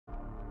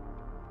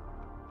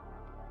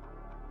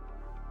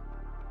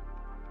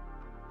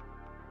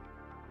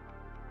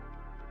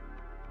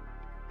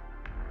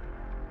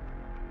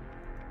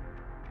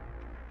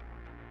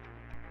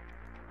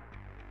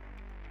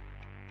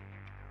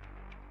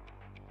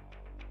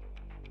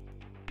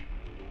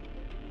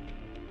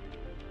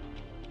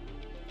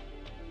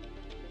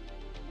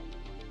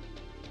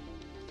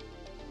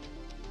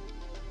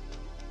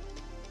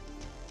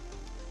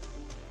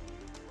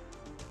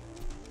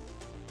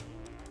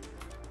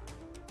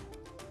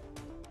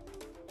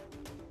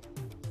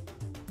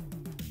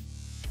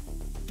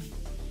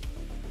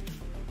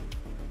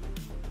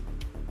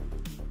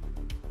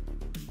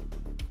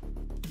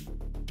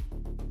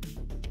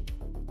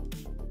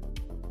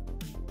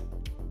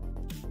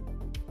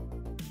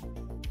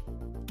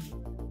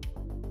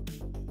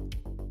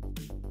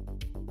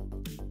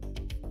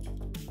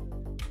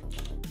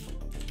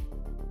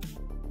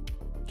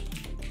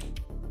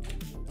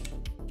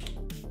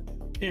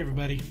Hey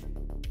everybody,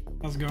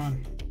 how's it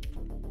going?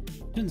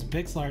 Doing some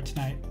pixel art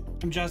tonight.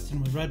 I'm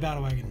Justin with Red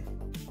Battle Wagon.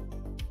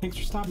 Thanks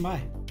for stopping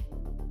by.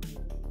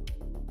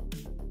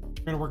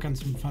 We're gonna work on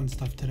some fun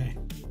stuff today.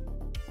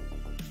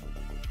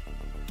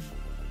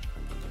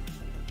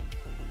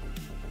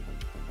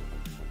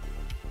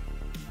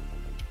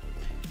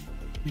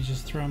 Let me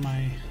just throw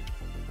my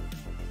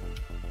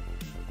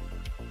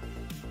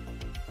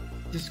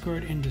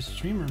Discord into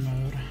streamer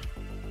mode.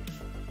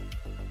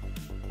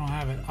 I don't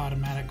have it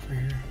automatic for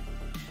here.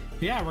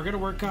 But yeah, we're gonna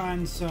work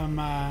on some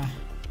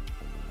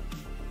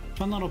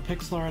fun little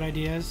pixel art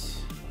ideas.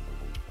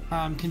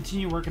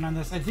 Continue working on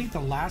this. I think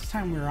the last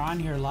time we were on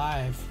here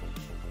live,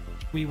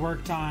 we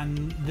worked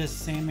on this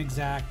same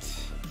exact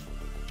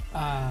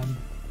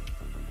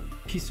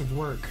piece of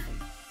work.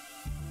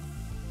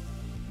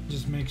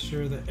 Just make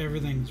sure that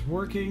everything's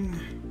working.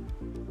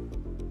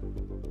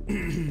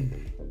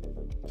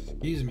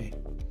 Excuse me.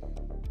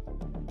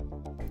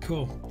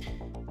 Cool.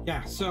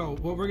 Yeah, so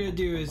what we're gonna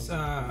do is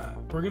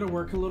we're gonna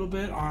work a little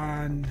bit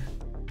on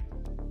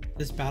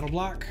this battle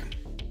block.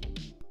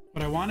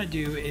 What I want to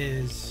do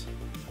is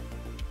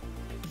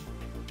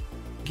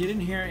get in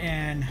here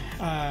and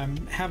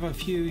have a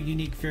few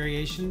unique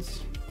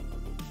variations.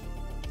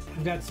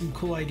 I've got some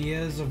cool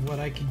ideas of what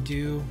I could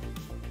do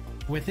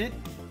with it.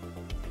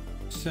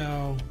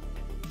 So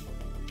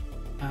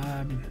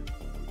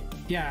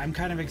yeah, I'm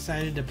kind of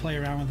excited to play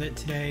around with it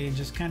today and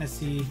just kind of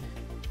see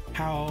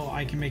how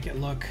I can make it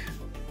look.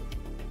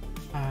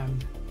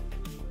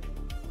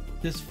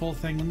 This full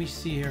thing, let me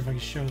see here if I can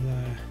show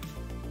the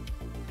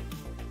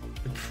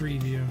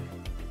preview.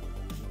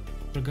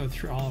 We'll go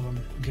through all of them.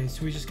 Okay,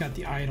 so we just got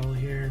the idle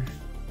here.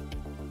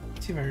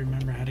 Let's see if I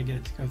remember how to get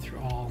it to go through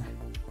all.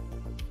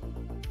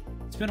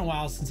 It's been a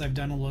while since I've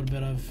done a little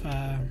bit of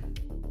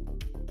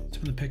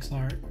some of the pixel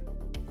art.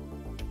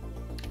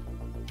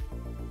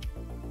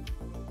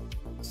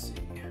 Let's see.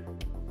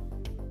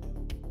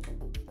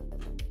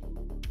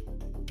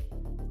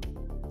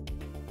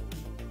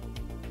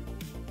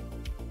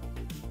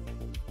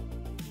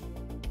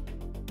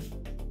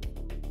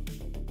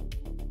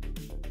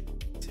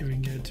 See if we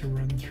can get it to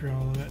run through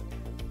all of it.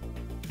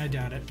 I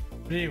doubt it.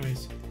 But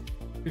anyways,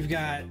 we've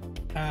got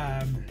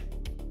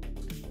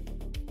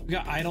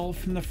idle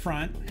from the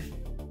front.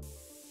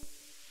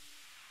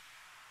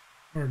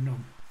 Or no,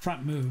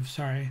 front move,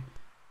 sorry.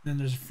 Then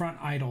there's front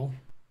idle.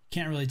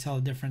 Can't really tell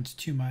the difference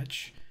too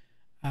much.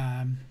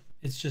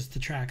 It's just the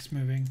tracks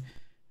moving.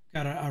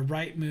 Got a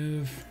right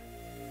move,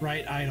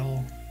 right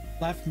idle,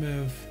 left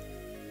move,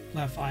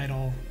 left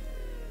idle,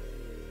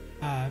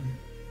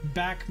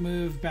 back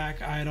move,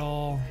 back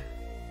idle.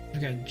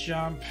 We've got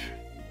jump,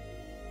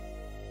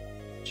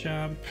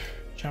 jump,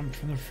 jump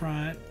from the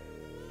front,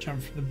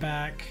 jump from the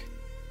back.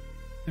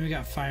 Then we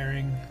got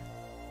firing,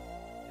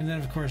 and then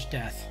of course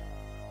death.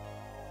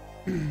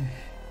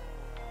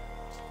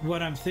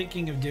 What I'm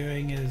thinking of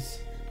doing is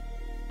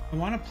I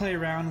want to play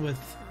around with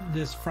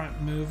this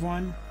front move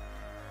one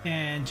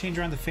and change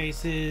around the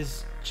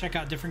faces, check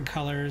out different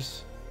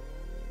colors,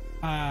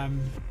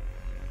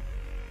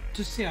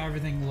 just see how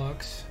everything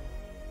looks.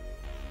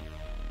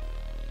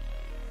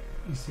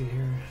 Let me see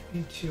here. I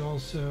need to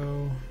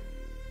also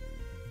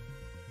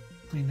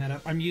clean that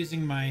up. I'm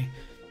using my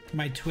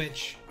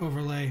Twitch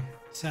overlay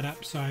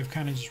setup, so I've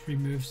kind of just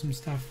removed some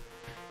stuff.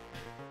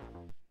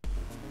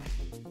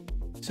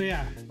 So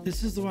yeah,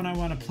 this is the one I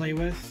want to play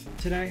with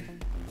today.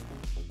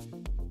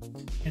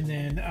 And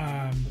then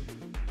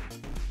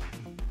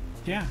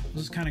yeah,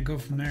 we'll just kind of go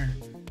from there.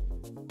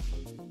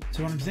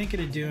 So what I'm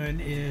thinking of doing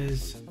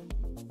is,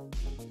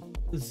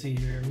 let's see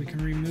here, we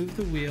can remove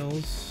the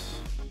wheels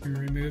and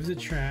remove the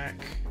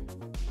track.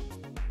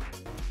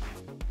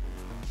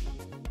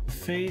 The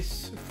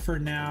face for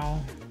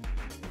now,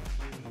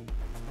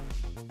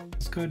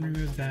 let's go ahead and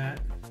remove that.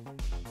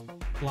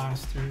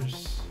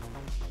 Blasters.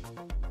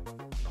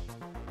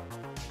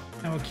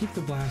 Now we'll keep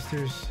the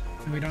blasters,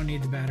 and we don't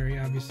need the battery,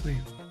 obviously.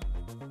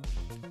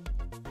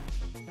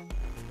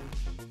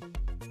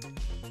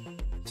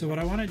 So what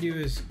I want to do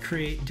is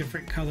create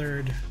different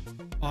colored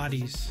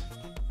bodies,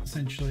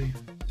 essentially.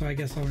 So I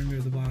guess I'll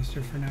remove the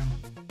blaster for now.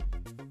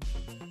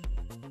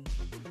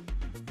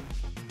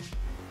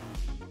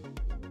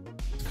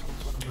 Let's call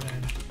this one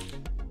red.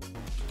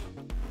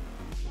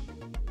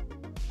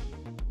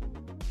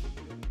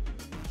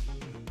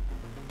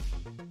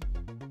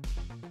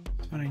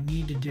 So what I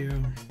need to do,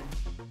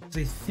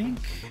 I think,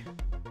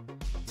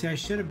 see, I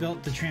should have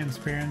built the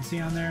transparency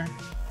on there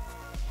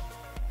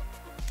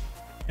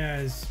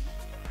as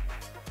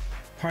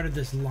part of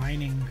this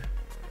lining.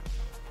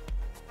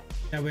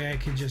 That way I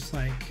could just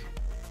like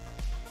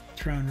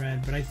throw in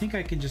red, but I think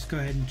I can just go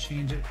ahead and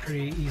change it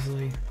pretty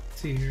easily.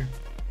 Let's see here.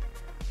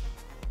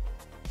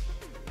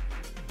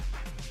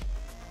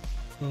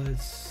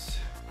 Let's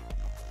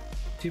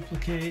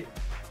duplicate.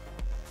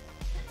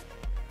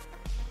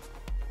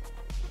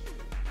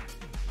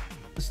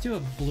 Let's do a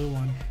blue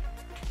one.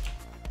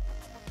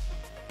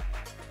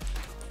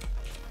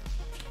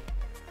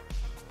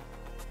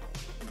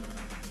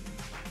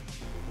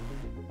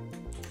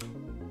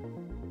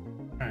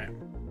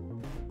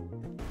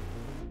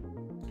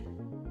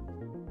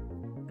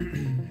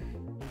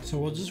 So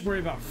we'll just worry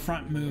about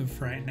front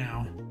move right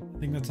now. I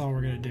think that's all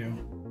we're gonna do.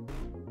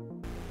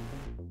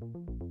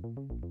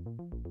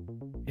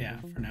 Yeah,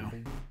 for now.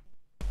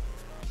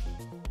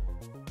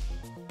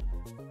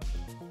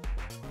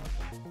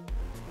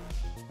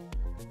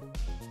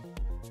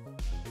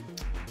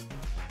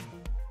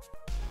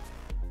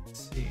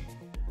 Let's see.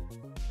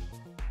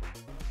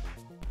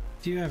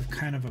 Do have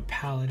kind of a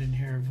palette in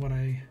here of what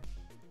I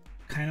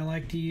kind of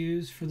like to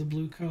use for the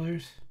blue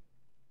colors.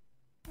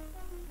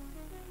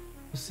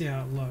 We'll see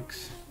how it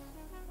looks.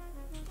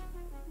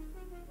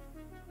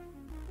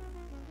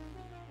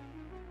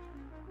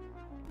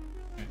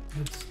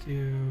 Let's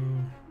do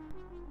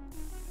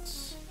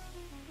this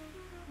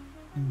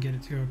and get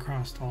it to go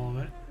across all of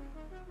it.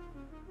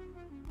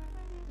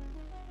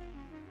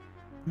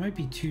 It might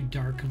be too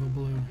dark of a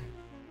blue,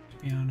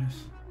 to be honest.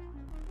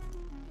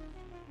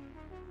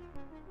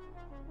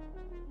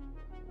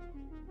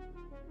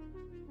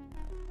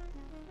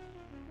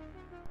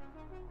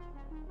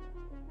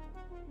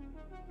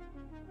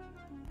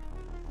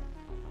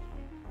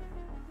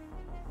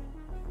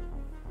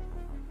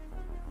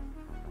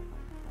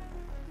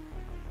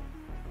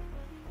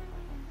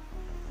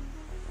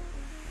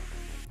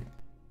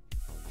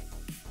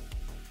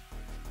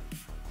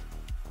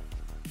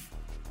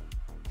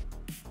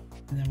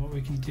 And then what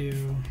we can do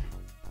is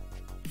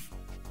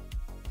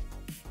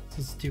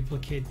let's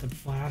duplicate the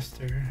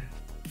blaster.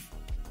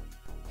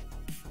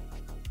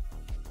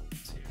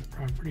 Let's see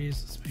our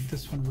properties. Let's make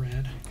this one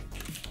red.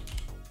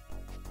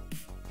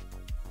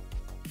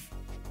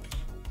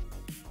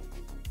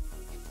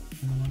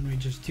 And the one we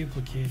just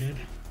duplicated,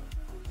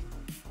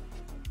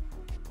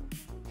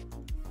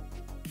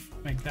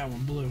 make that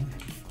one blue.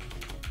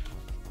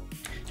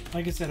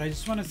 Like I said, I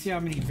just want to see how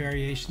many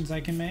variations I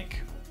can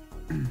make.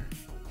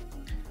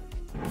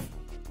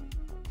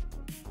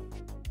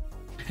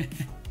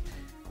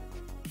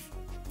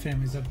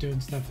 Family's up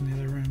doing stuff in the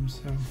other room,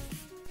 so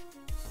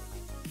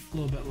a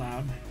little bit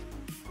loud.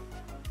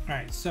 All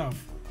right, so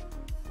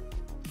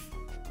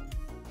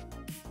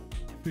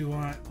if we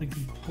want, we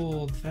can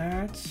pull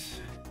that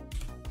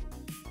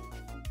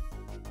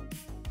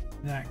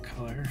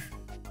color,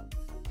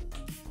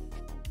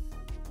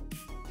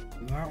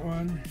 that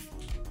one,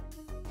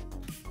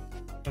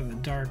 or the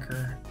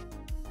darker.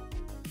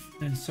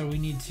 And so we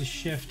need to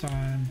shift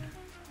on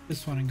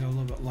this one and go a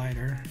little bit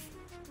lighter.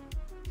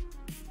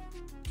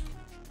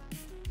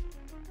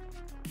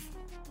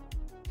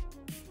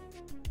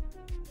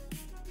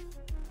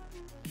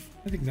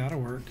 I think that'll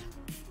work.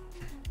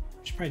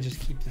 Should probably just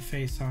keep the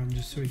face on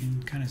just so we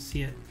can kind of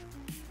see it.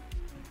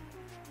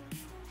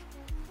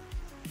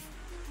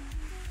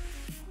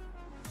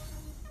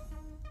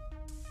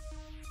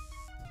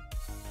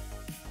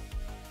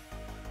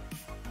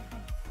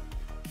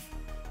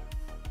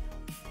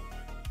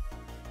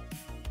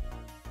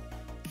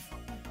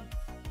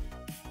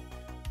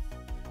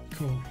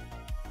 Cool.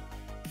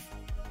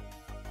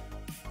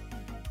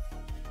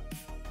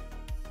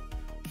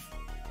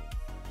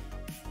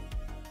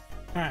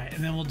 All right,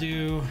 and then we'll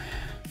do,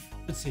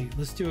 let's see,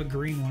 let's do a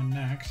green one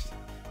next.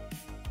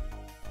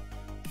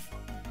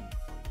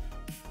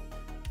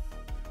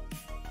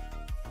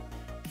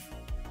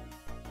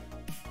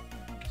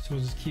 So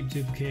we'll just keep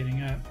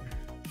duplicating up.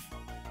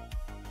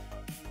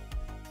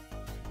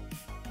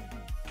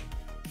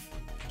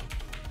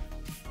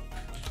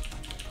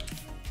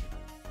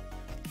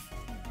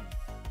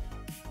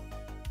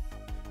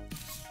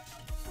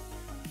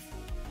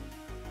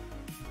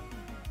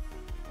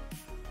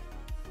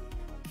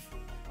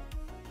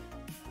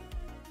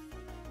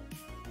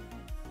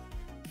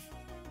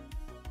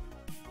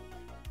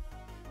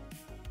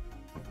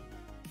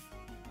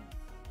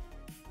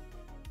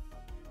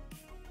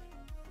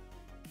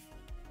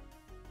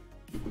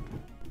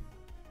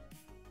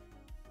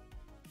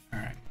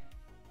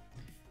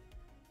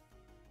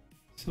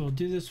 So we'll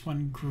do this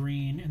one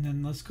green, and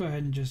then let's go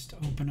ahead and just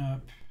open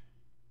up,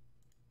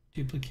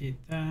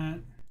 duplicate that,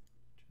 turn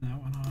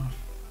that one off,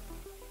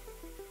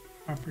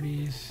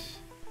 properties.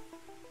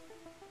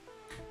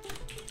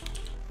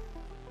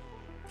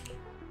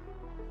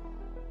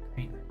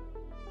 Green.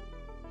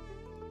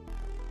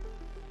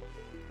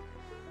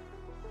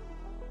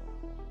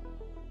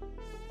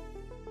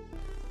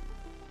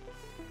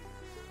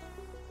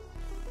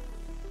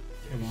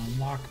 Okay, we'll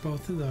unlock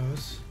both of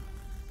those.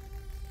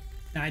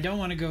 Now I don't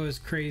want to go as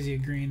crazy a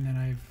green that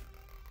I've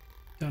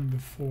done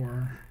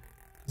before,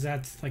 because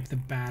that's like the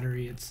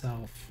battery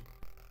itself.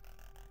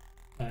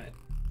 But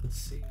let's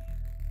see.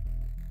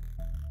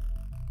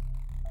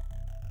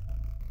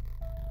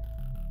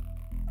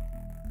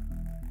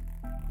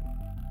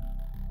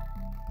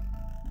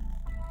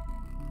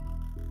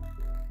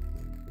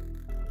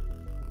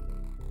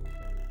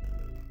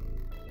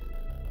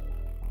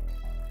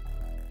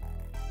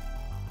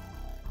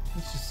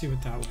 Let's just see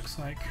what that looks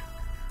like.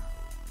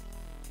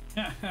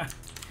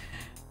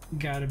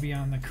 Gotta be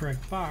on the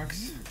correct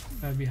box.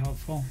 That'd be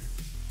helpful.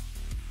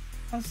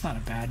 That's not a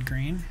bad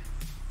green.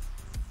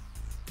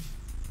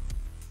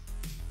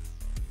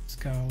 Let's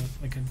go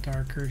with like a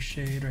darker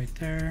shade right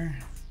there.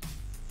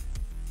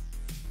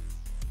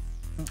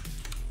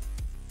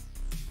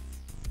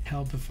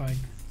 Help if I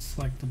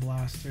select the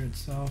blaster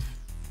itself.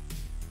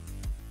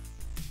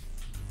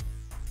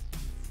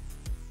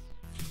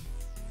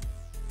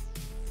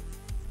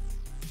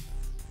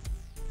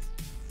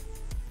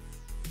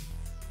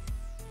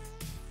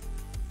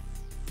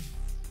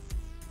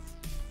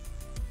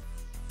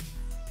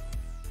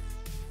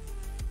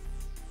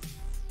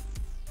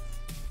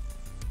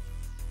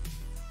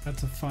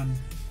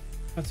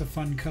 That's a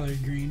fun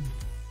colored green.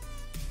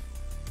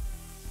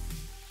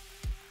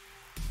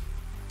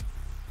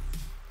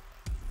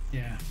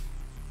 Yeah,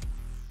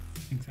 I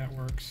think that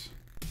works.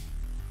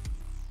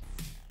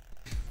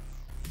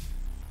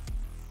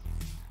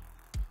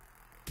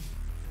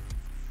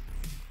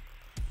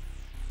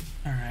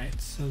 All right,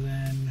 so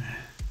then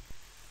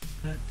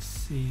let's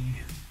see.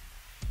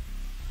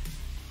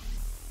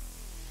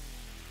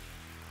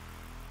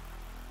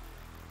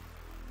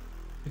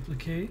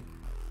 Duplicate.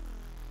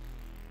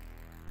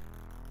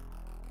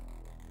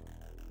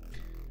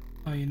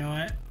 Oh, you know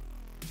what?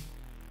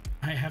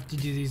 I have to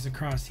do these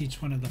across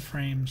each one of the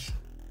frames.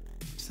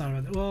 Just thought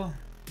about that. Well,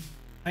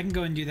 I can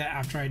go and do that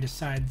after I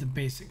decide the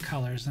basic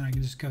colors, and I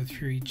can just go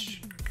through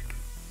each,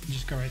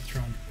 just go right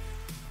through them.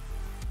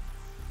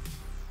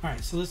 All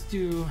right, so let's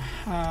do,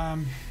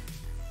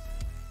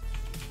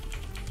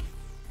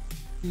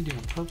 you do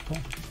a purple.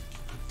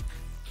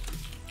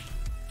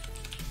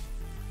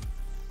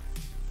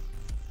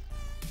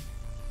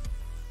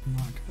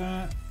 Unlock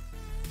that.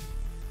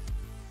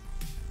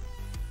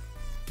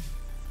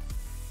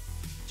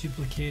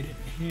 Duplicate it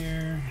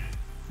here,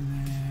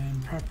 and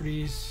then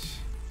properties.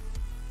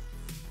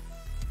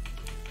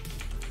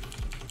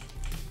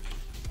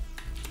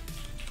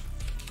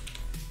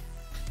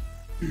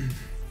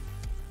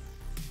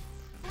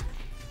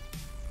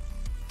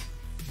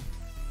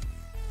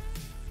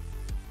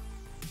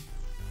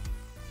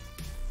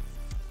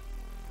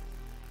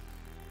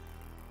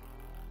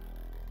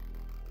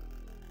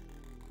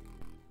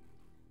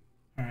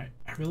 All right,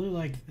 I really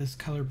like this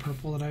color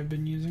purple that I've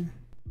been using.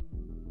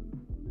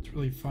 It's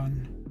really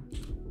fun.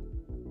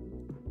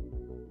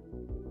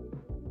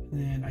 And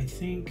then I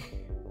think,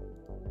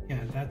 yeah,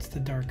 that's the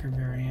darker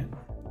variant.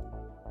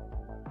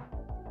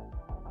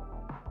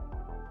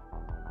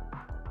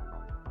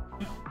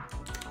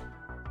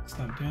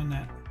 Stop doing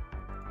that.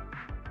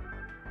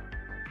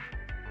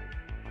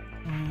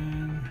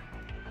 And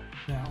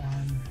that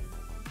one.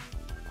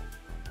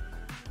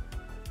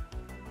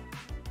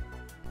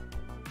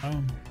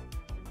 Boom.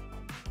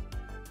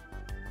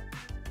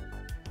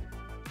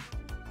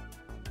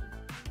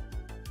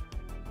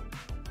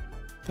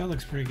 That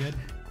looks pretty good.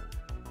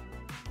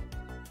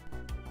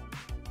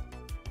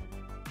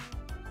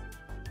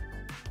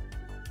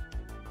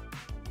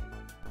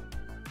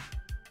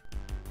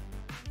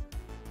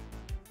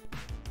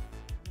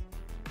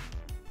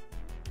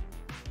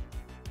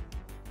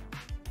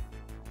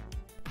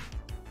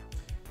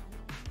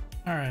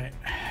 All right.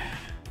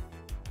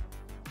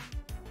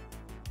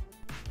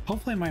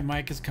 Hopefully my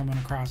mic is coming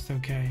across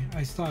okay.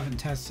 I still haven't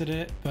tested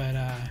it, but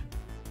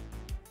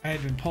I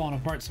had been pulling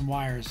apart some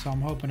wires, so I'm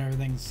hoping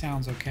everything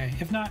sounds okay.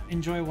 If not,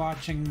 enjoy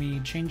watching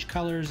me change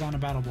colors on a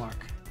battle block.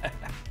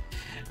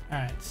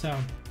 Alright, so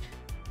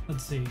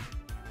let's see.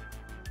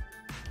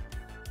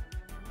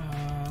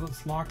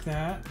 Let's lock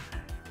that.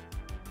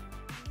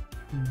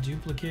 And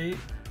duplicate.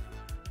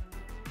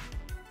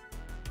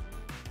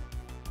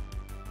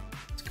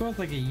 Let's go with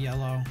like a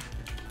yellow.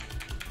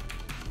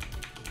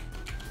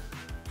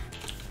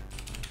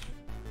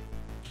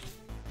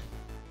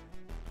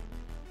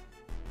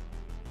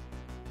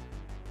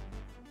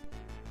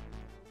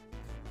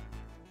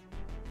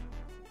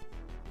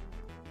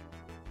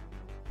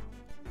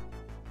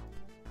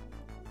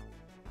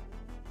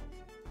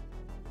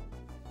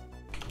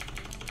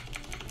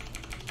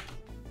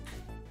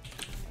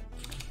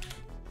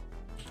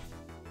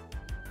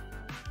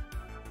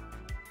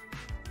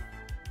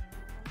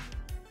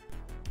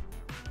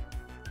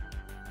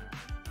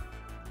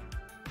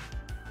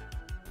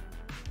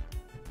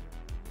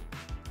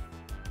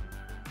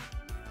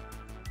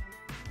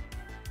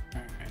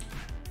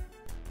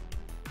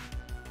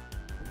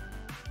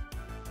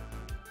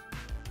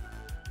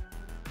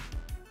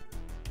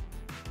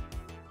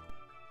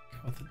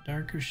 With a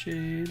darker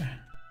shade.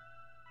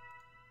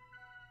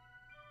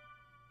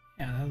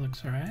 Yeah, that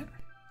looks all right.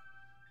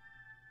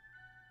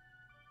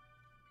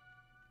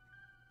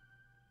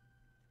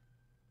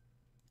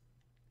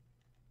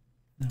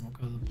 Then we'll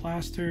go to the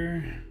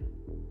plaster.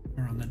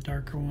 We're on the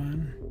darker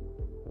one.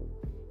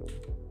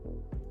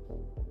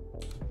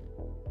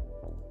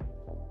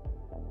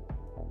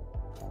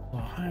 A little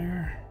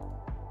higher.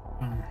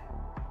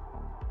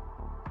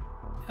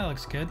 That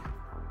looks good.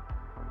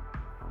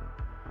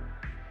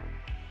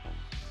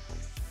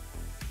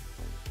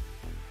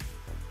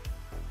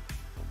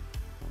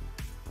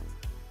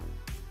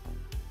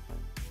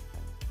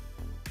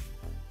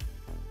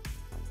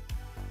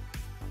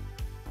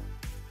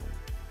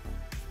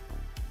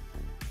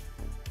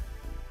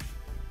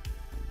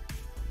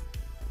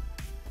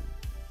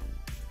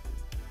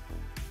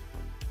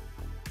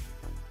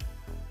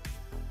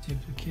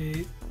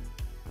 Duplicate.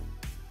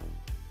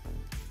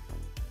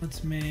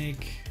 Let's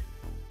make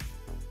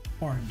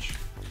orange.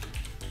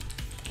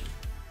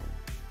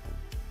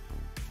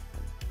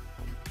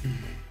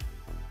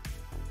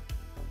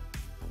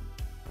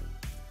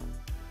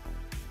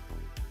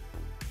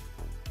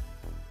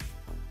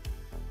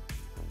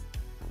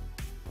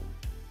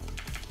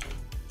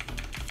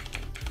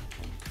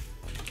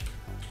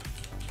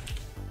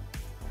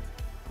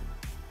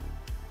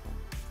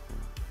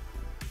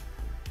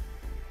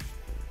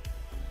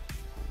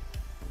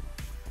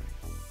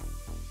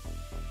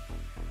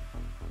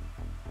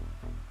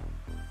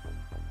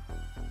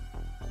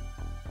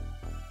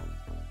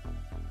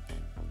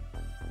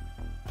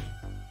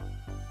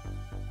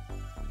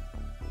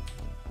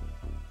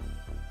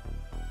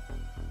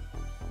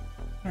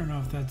 I don't know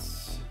if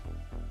that's...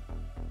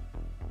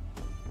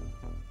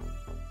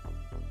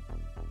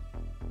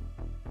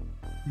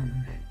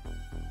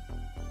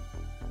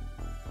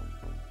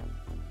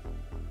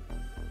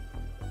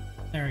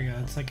 There we go,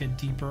 it's like a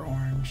deeper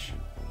orange.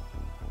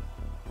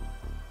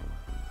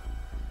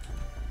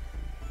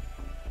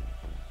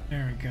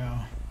 There we go.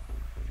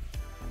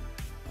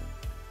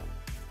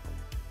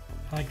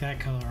 I like that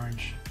color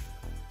orange.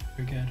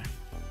 Very good.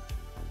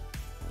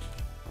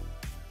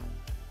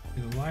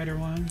 Do the lighter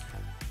one.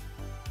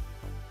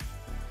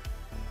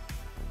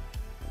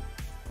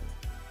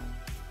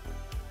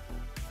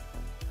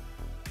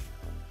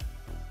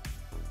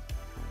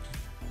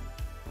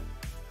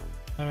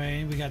 By the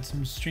way, we got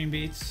some stream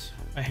beats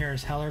by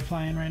Harris Heller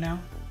playing right now.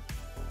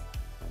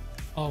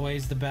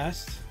 Always the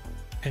best.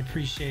 I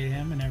appreciate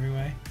him in every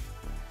way.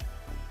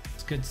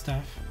 It's good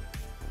stuff.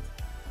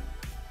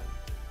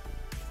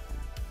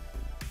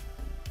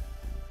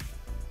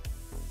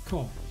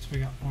 Cool. So we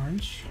got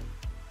orange.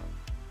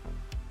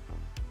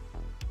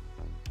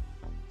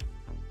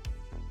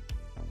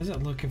 How does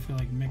it look if we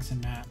like mix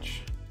and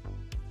match?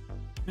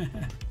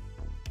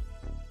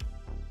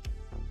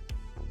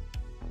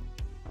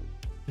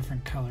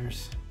 Different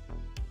colors.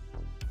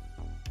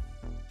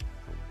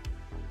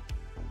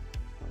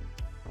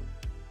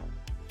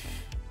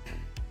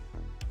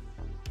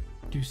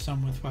 Do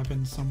some with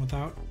weapons, some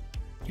without,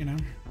 you know?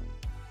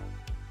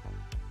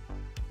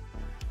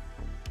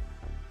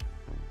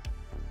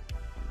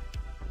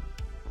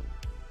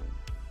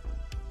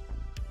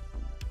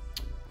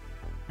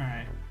 All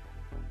right.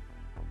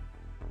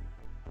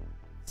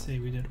 Let's see,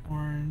 we did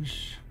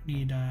orange.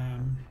 Need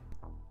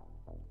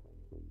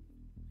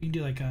you can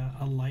do like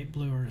a light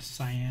blue or a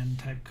cyan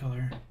type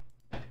color.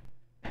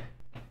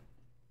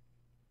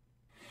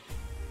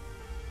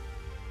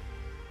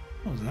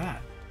 What was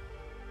that?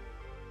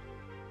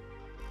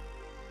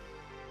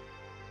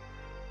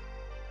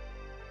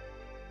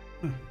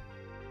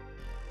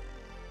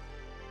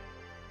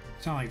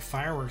 Sound like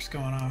fireworks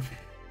going off.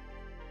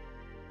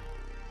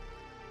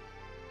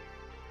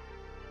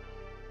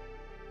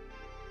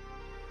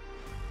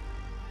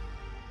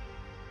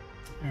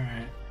 All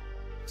right,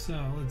 so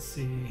let's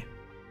see.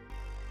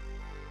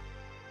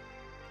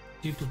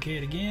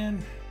 Duplicate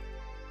again.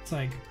 It's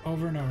like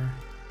over and over.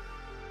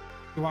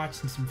 We're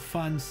watching some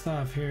fun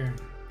stuff here.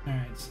 All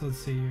right, so let's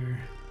see here.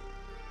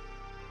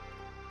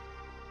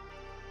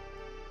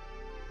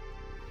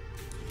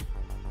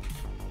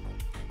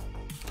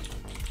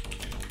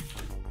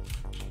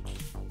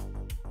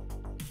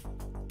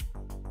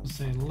 We'll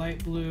say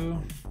light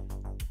blue.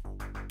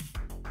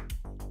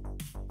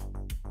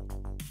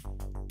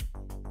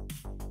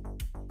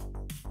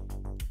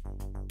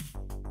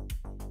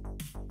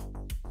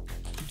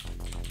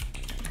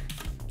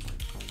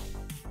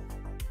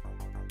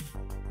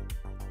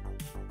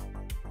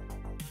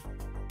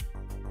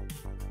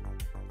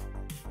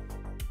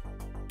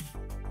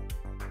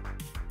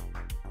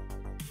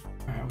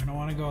 Alright, we don't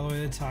want to go all the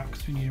way to the top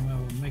because we need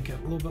to make it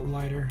a little bit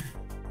lighter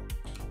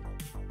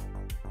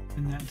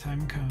when that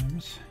time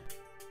comes.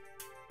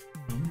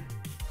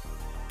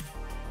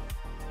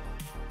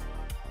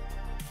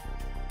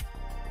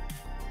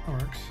 That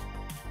works.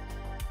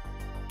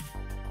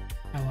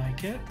 I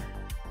like it.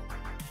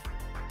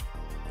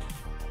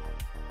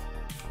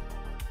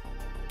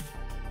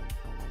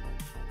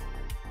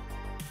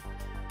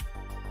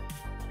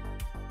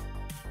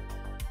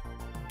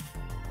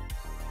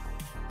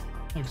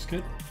 Looks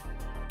good.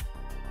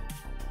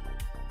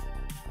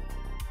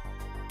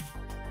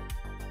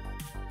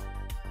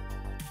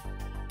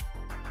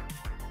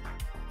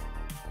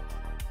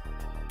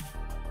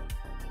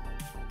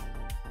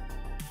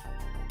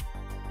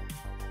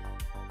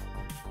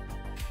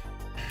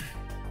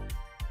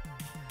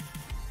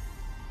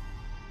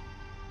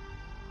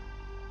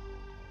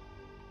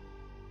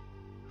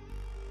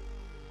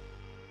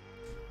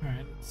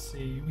 Alright, let's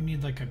see. We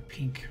need like a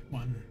pink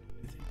one,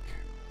 I think.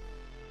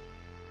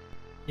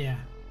 Yeah,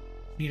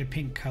 need a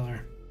pink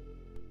color.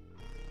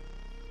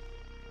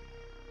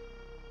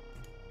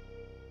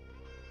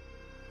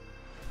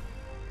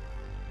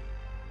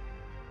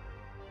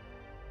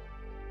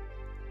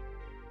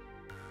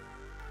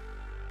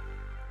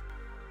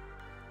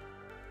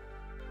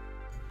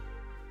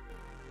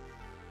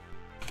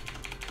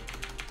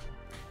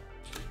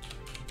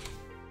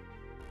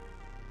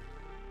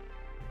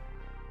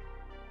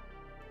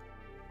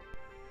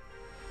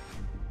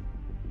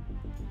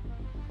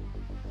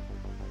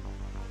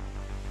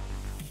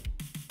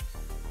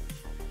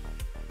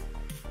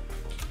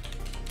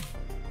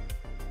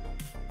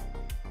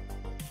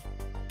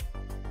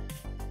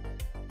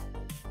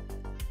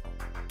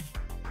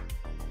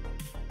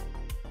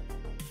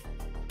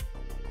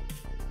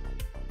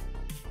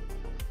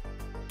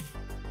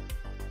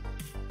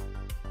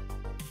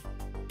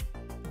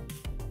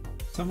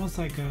 It's almost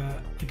like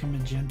a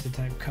magenta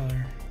type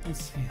color.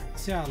 Let's see.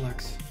 Let's see how it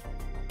looks.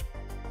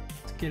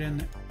 Let's get in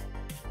there.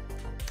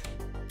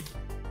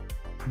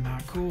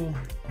 Not cool.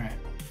 All right.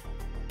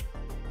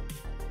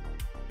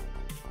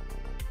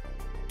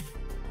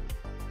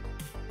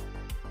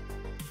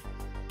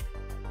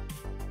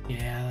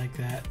 Yeah, I like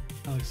that.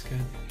 That looks good.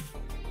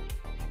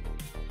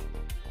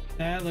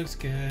 That looks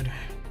good.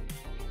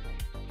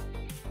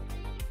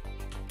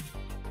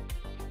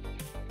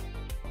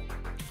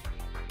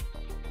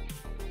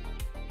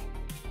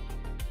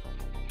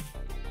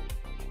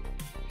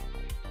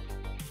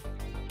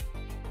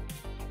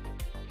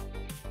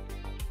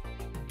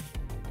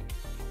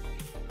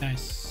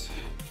 Nice.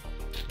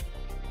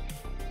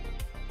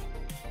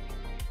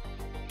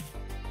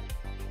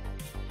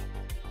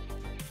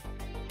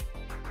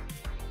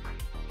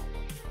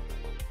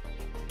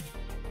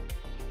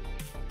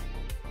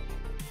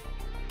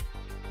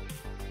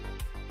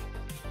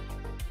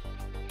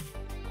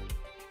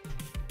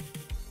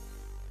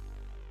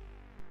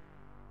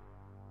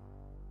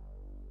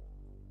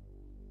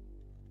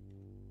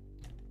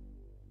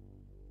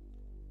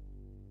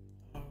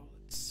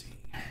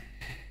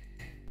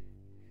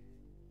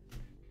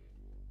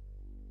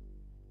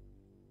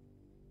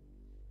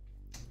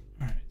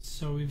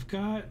 So we've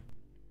got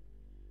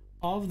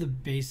all of the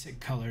basic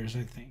colors,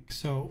 I think.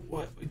 So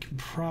what we can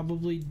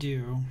probably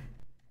do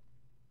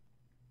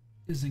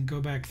is then go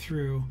back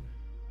through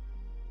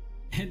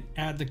and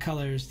add the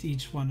colors to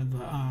each one of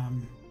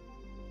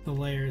the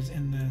layers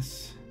in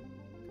this,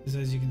 because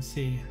as you can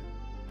see,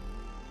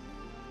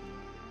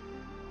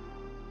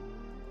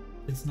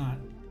 it's not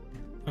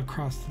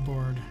across the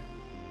board.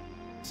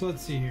 So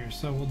let's see here.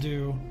 So we'll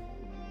do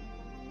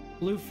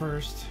blue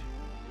first.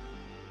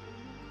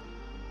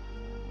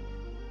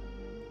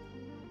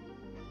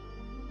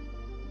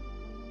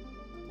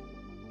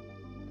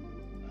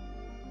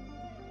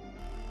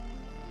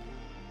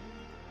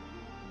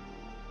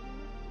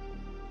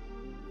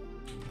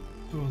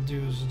 What we'll do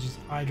is we'll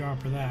just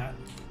eyedropper that.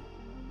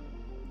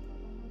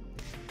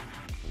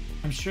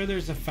 I'm sure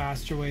there's a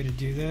faster way to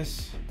do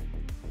this,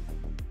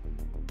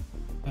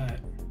 but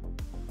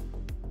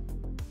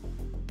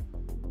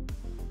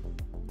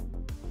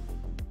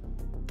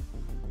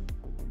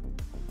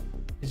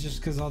it's just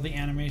because all the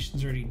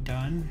animation's already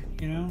done,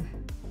 you know?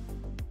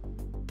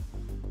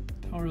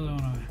 Don't really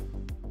want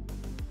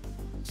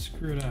to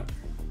screw it up.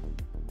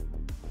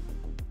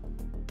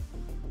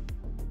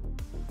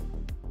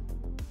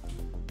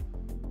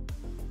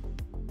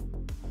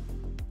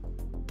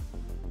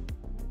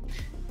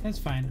 That's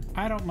fine.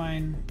 I don't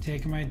mind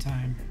taking my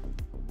time.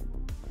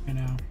 You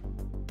know.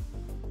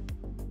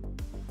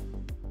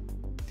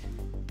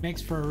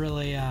 Makes for a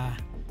really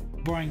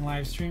boring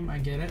live stream. I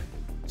get it.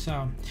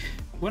 So,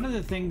 one of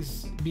the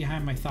things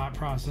behind my thought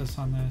process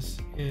on this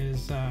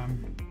is,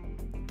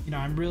 you know,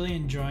 I'm really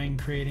enjoying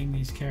creating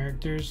these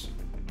characters,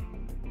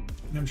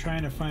 and I'm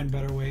trying to find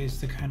better ways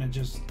to kind of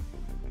just,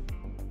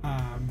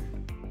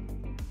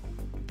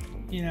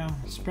 you know,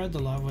 spread the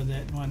love with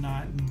it and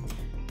whatnot. And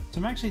so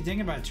I'm actually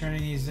thinking about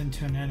turning these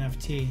into an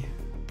NFT.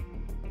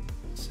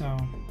 So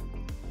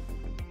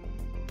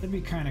that'd be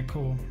kind of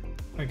cool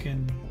if I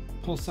can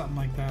pull something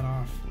like that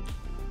off.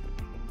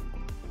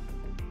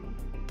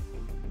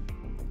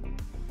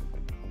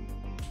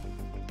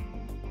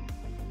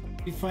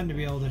 It'd be fun to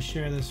be able to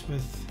share this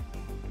with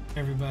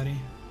everybody.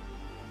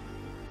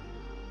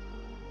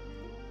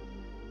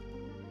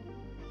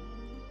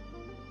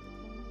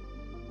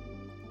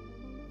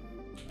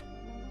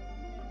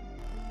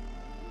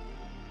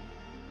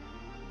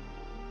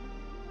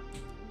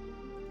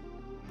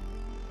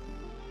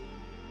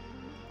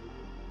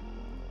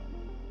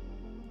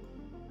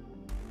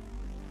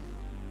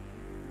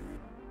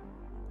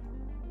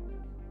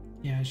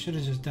 Yeah, I should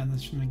have just done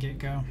this from the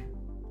get-go.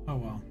 Oh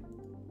well.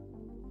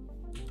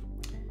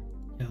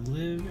 You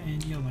live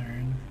and you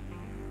learn.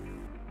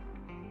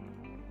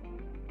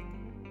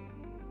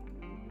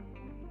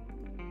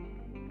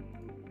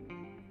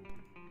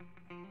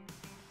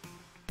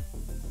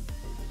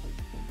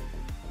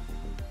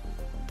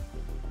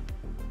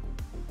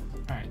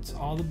 Alright, so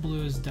all the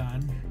blue is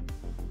done.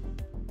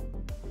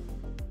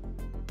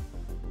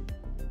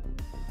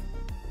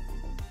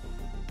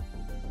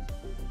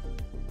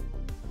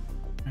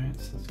 Alright,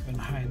 so let's go ahead and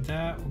hide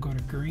that. We'll go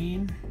to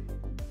green.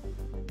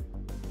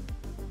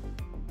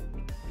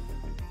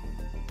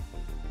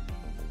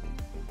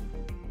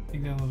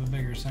 Make that a little bit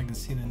bigger so I can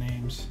see the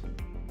names.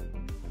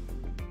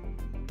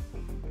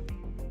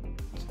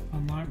 So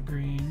unlock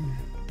green.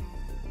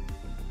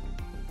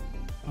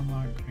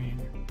 Unlock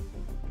green.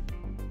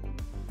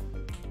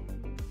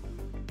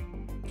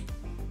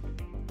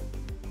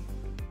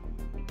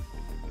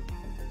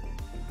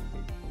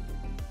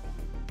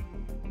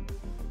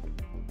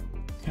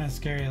 Kind of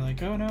scary,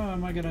 like, oh no,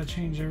 am I gonna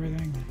change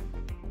everything?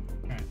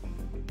 All right.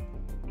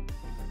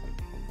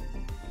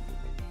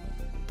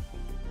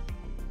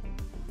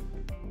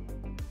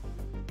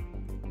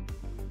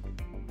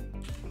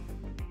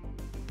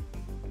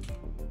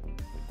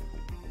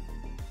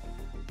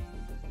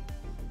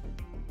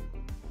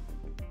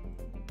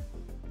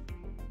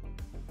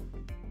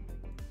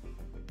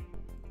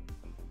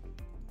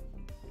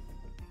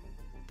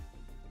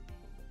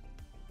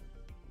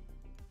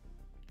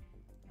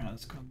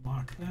 Let's go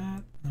unlock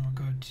that. Then we'll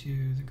go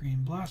to the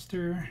green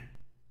blaster.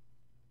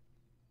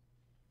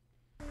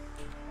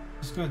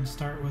 Let's go ahead and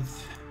start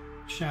with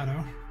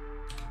Shadow.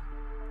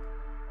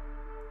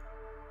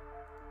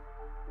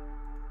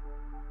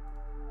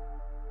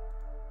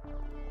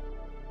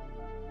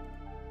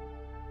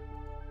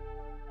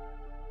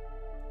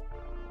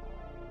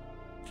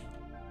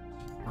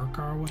 Work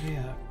our way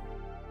up.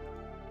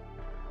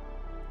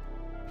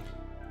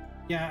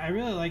 Yeah, I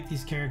really like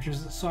these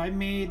characters. So I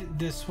made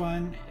this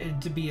one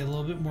to be a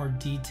little bit more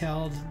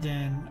detailed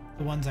than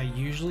the ones I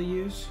usually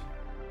use.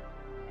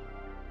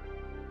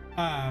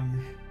 The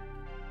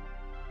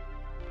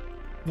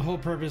whole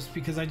purpose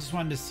because I just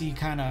wanted to see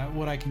kind of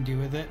what I can do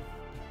with it.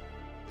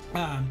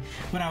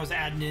 When I was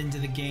adding it into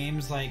the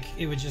games, like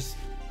it would just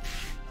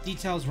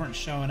details weren't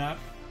showing up.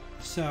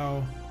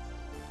 So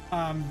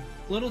a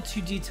little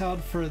too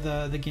detailed for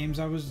the games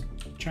I was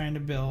trying to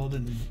build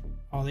and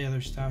all the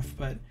other stuff,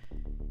 but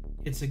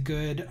it's a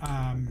good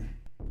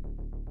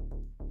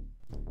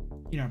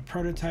you know,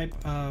 prototype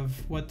of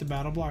what the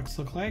battle blocks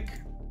look like.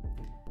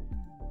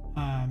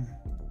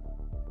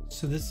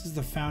 So this is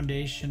the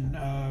foundation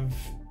of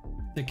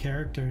the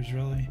characters,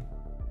 really.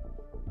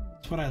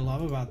 That's what I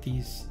love about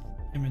these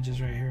images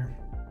right here.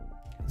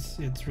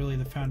 It's really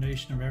the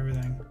foundation of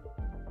everything.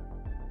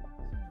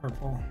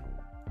 Purple.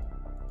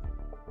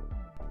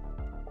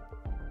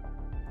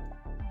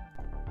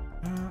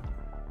 Like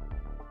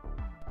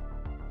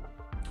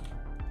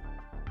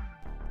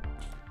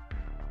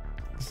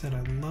I said,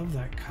 I love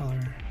that color.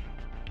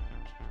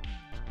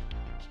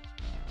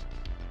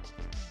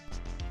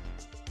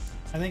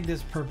 I think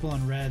this purple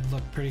and red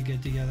look pretty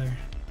good together.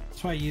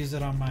 That's why I use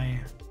it on my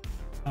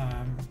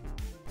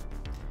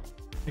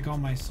like all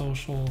my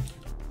social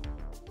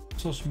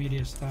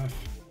media stuff.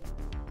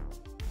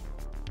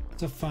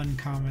 It's a fun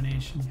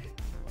combination.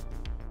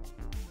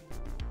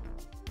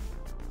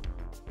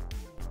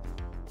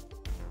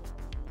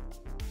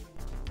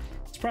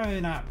 It's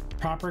probably not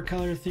proper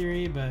color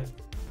theory, but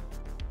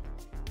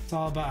it's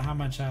all about how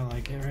much I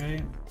like it,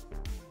 right?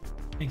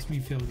 Makes me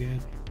feel good.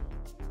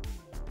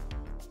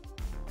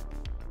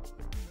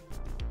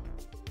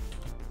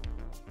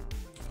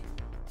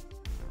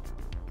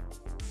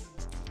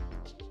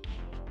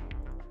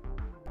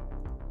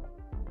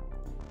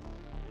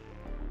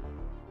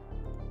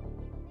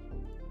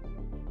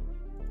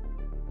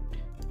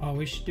 Oh,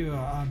 we should do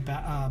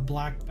a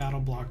black battle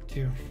block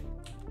too.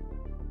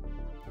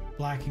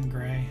 Black and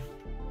gray.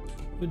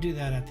 We'll do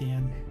that at the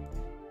end.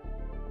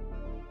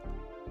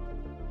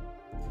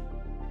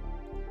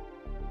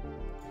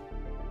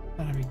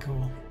 That'd be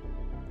cool.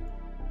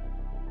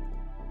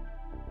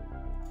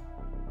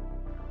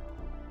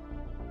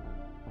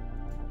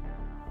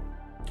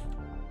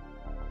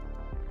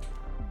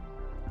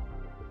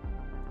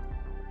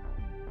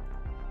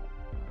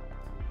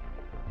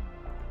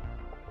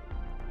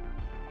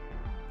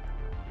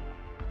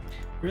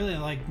 Really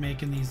like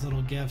making these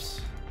little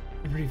GIFs.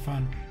 They're pretty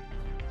fun.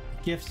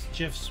 GIFs,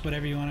 GIFs,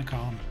 whatever you want to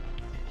call them.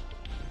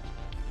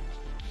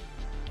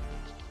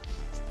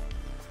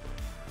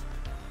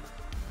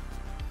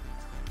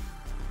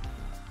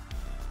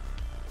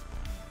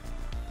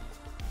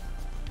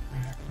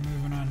 Alright, we're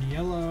moving on to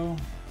yellow.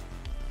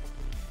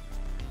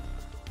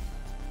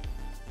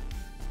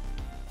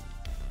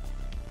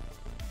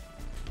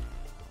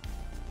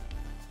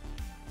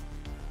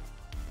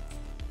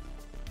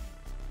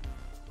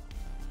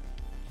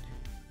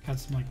 Got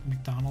some like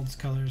McDonald's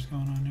colors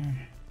going on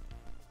here.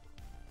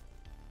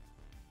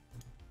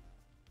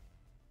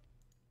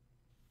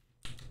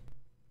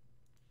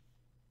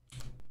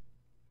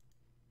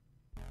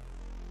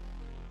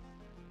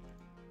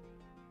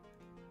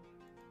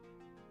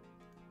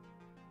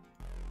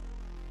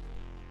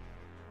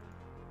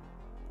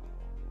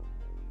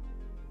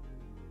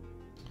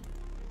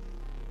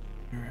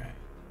 All right,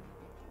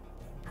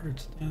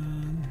 part's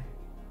done.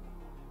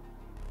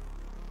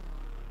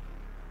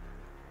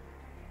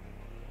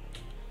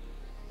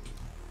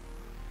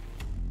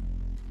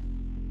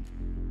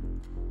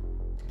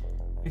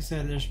 Like I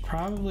said, there's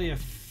probably a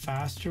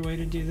faster way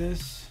to do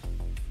this.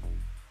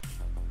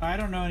 I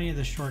don't know any of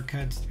the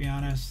shortcuts, to be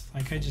honest.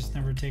 Like, I just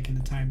never taken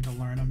the time to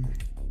learn them.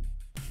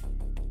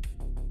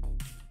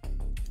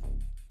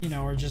 You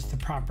know, or just the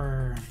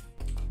proper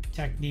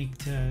technique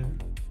to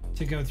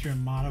go through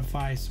and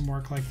modify some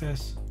work like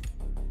this.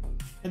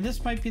 And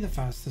this might be the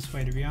fastest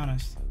way, to be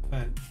honest,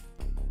 but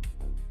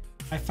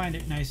I find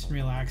it nice and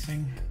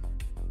relaxing.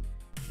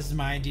 This is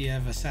my idea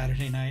of a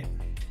Saturday night.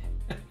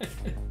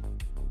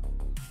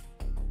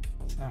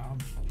 So,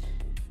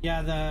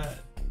 yeah, the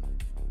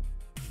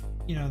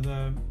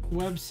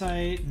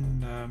website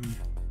and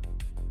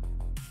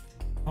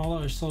all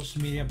other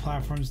social media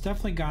platforms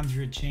definitely gone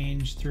through a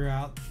change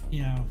throughout,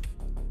 you know,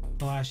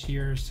 the last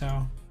year or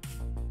so.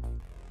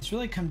 It's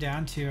really come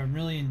down to I'm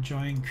really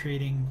enjoying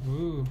creating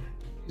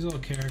these little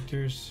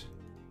characters.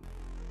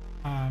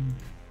 I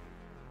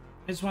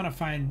just want to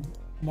find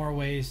more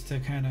ways to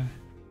kind of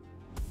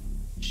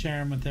share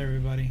them with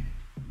everybody.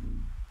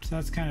 So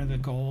that's kind of the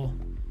goal.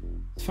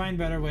 Find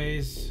better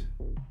ways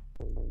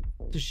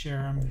to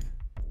share them.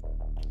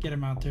 get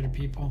them out there to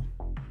people.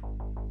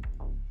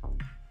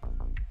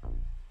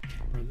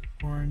 Or the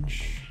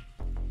orange.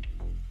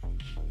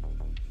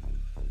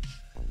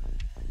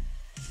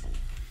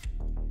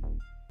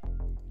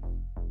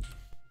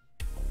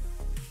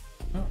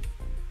 Oh,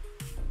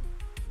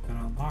 gotta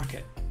unlock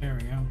it. There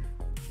we go.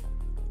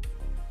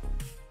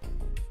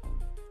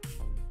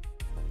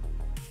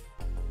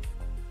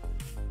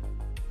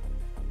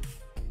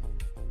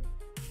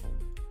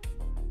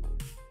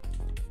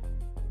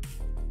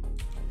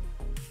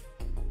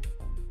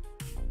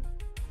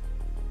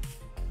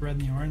 Red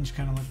and the orange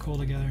kind of look cool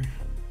together.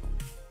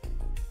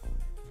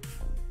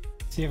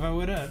 See, if I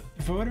would have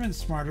been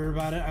smarter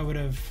about it, I would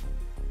have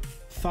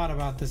thought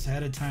about this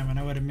ahead of time, and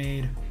I would have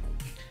made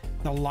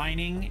the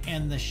lining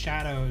and the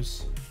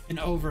shadows an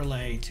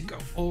overlay to go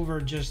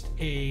over just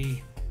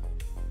a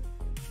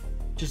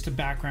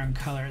background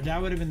color.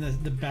 That would have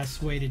been the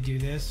best way to do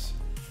this.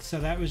 So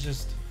that was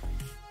just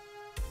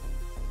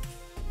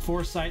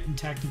foresight and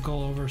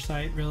technical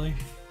oversight, really,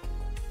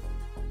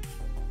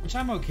 which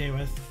I'm okay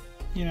with,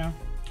 you know.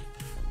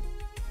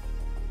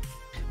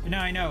 But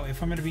now I know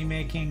if I'm going to be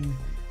making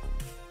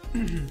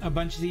a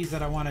bunch of these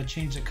that I want to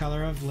change the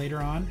color of later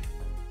on,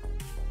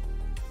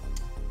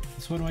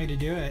 it's one way to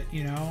do it,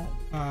 you know.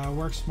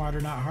 Work smarter,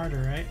 not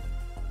harder, right?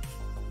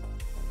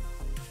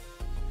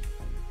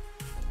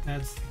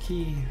 That's the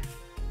key.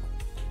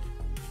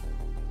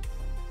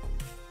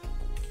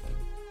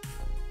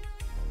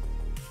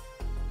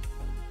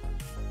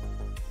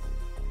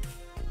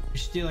 We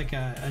should do like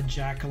a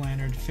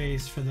jack-o'-lantern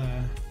face for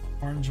the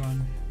orange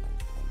one.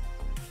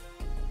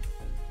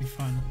 Be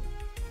fun.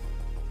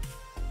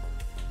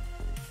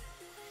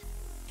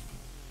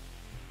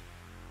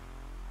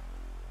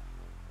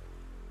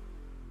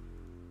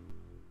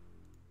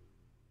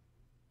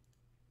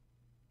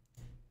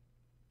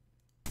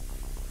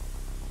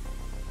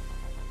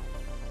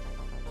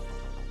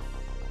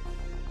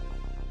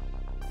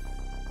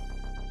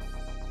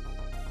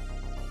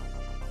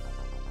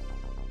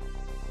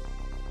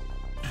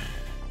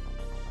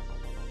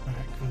 All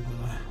right, go to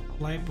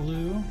the light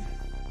blue.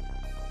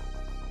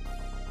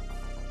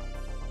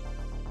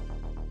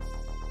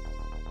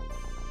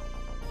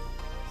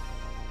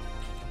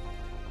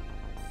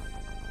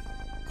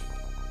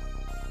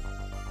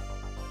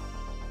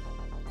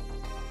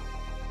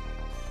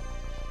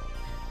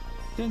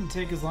 Didn't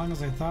take as long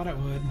as I thought it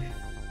would.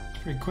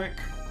 It's pretty quick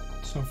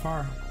so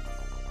far.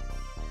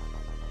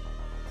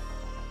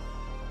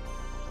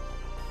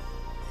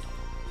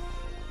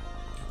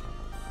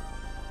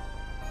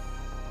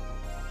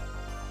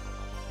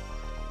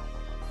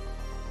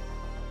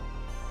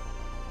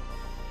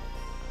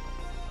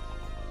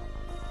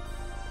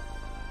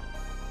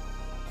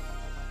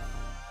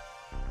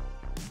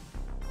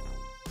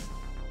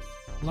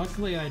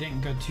 Luckily, I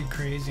didn't go too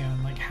crazy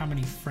on like how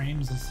many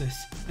frames this is.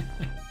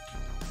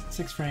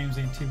 6 frames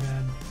ain't too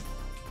bad.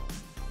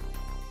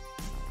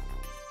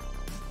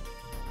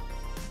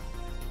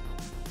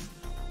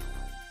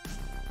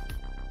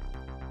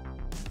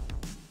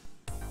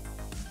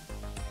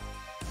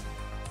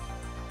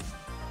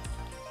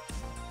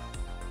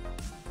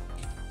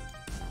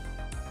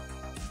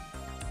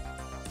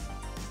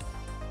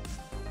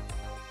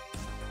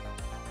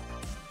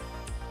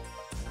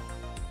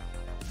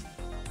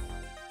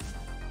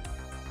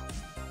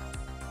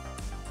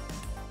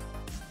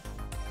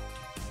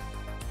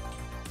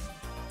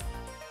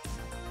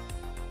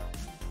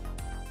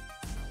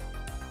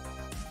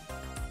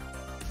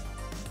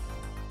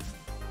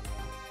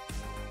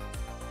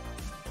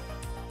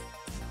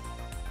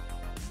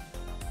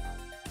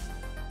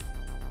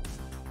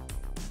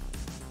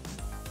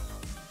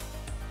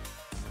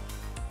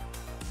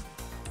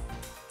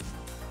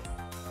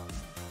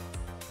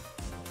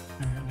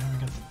 Alright, now we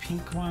got the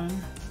pink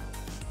one.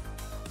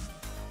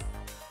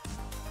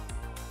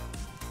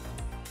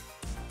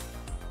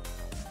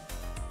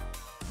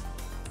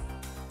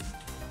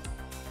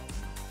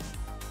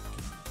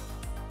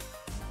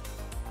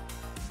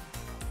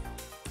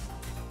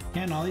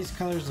 And all these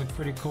colors look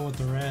pretty cool with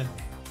the red.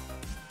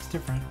 It's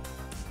different.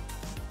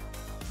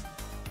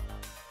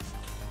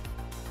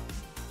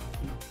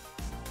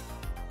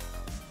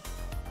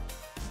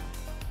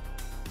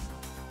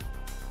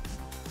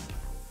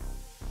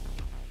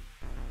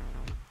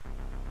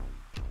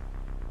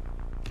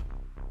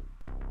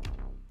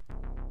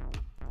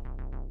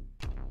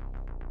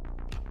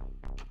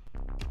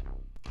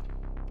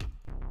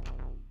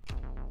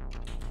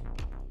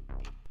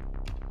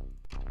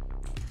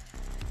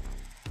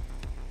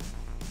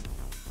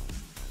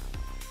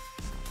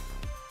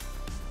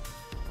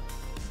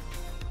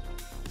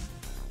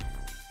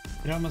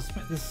 It almost,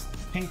 this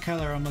pink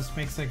color almost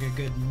makes like a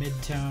good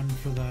mid-tone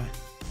for the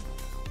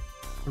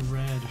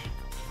red.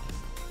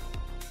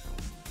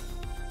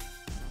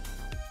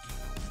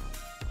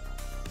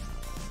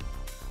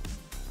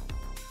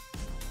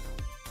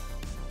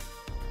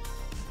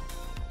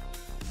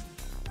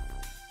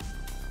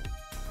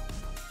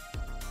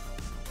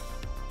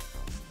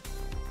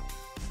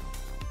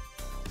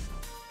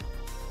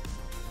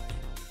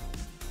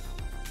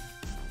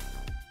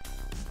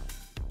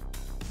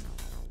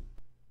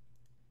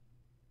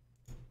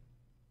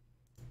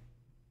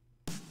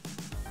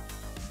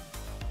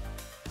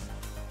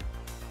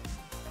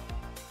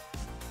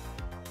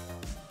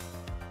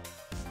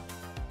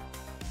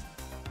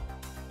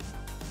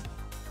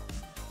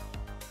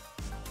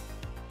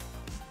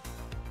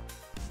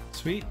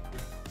 Sweet.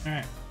 All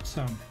right,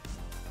 so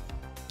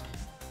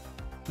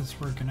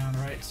that's working out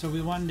all right. So we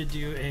wanted to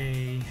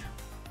do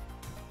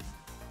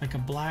like a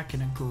black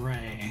and a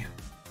gray.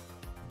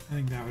 I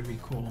think that would be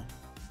cool.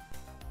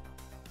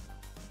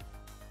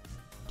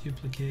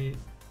 Duplicate.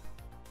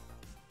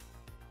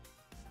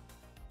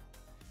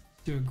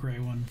 Let's do a gray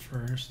one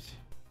first.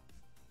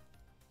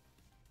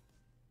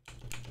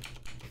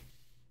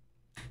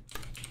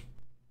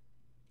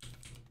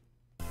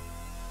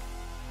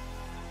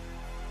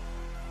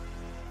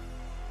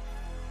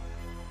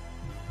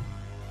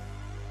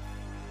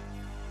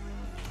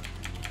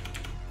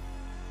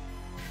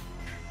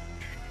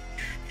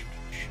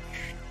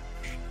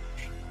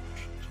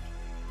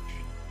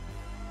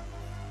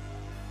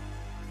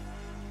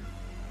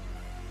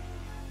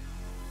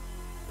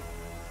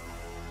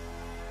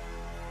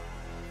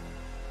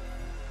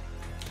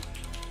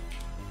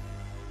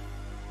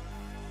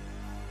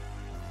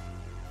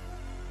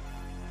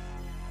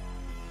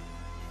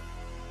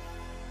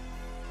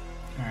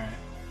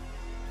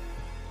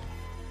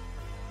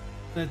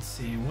 Let's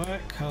see,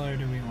 what color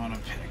do we want to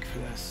pick for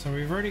this? So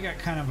we've already got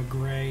kind of a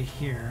gray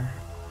here.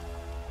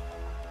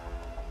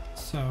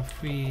 So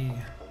if we,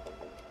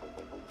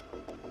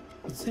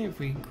 let's say if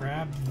we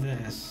grab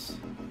this,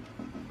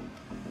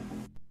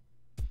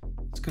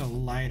 let's go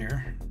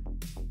lighter,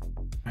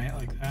 right,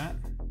 like that.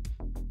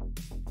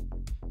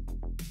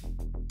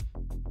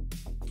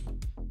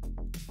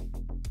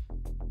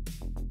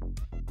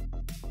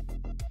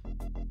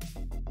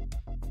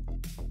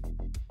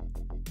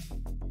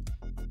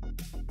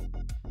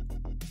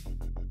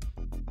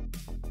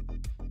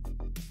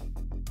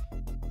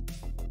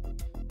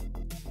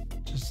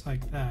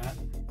 Like that.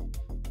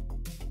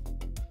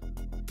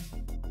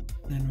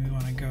 Then we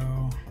want to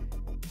go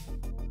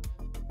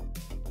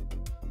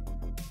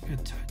a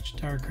touch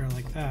darker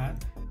like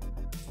that.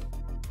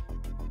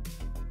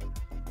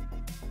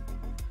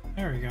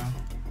 There we go.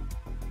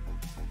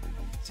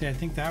 See, I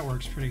think that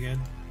works pretty good.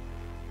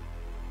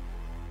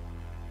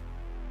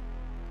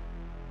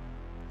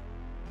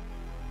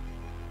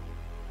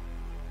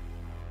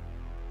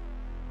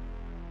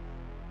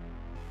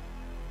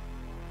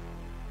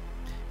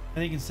 I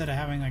think instead of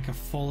having like a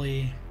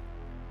fully,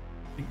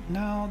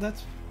 no,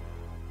 that's,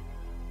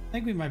 I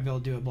think we might be able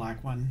to do a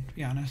black one, to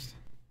be honest.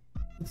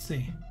 Let's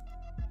see.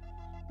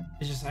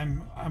 It's just,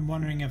 I'm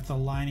wondering if the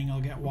lining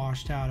will get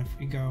washed out if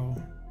we go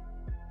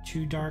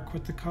too dark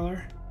with the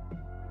color.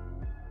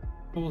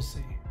 But we'll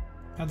see.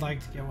 I'd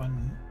like to get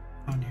one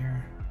on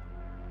here.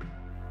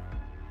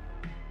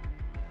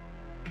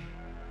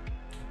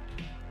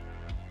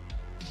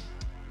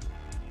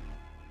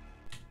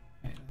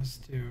 Okay, let's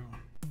do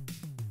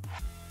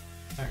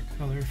that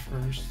color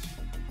first.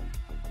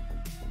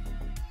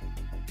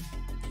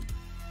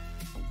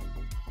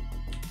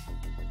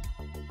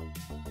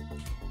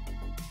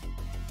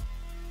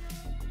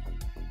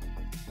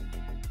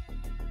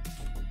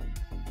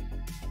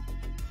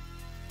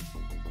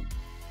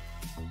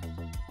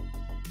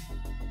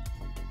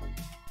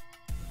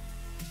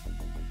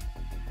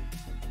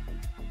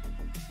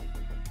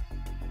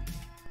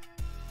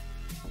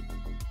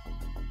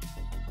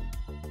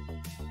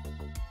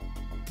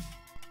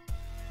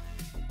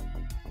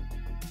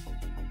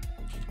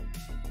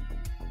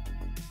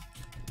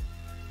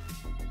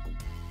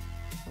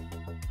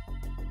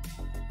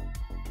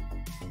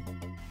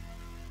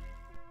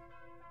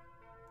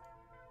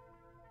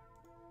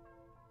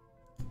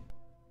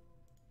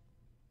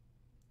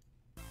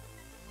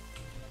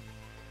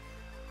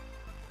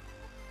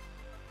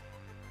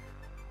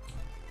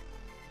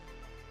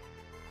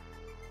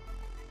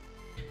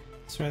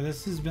 So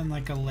this has been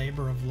like a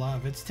labor of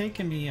love. It's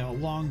taken me a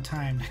long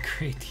time to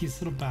create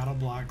these little battle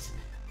blocks,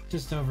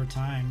 just over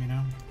time, you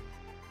know.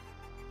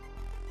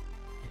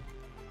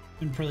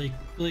 Been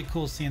really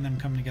cool seeing them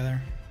come together.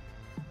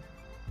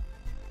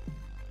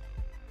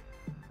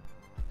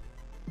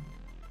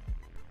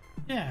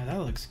 Yeah,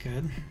 that looks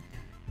good.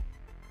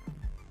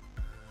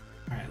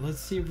 All right, let's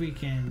see if we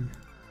can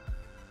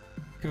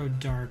go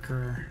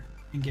darker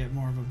and get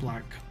more of a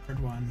black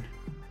colored one.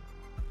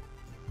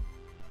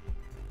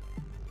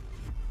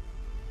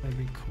 That'd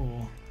be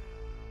cool.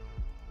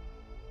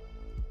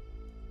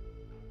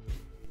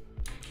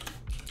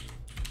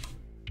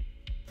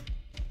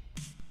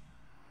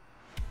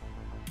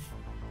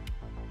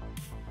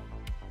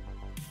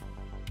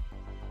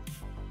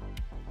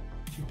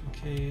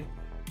 Duplicate.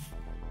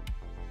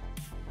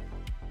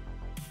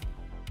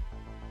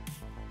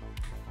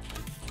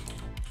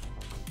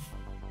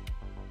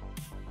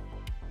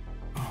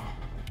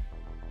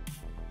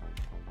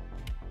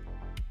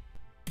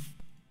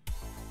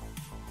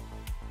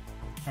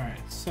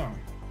 Alright, so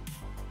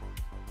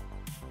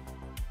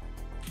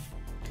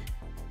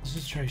let's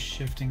just try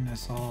shifting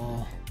this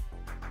all.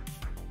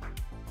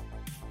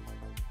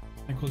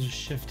 Like we'll just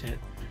shift it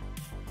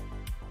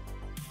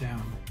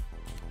down.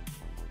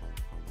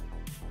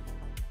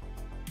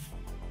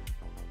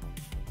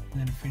 And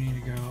then if we need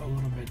to go a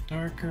little bit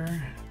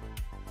darker,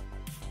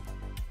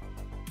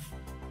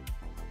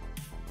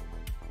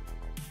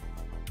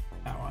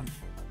 that one.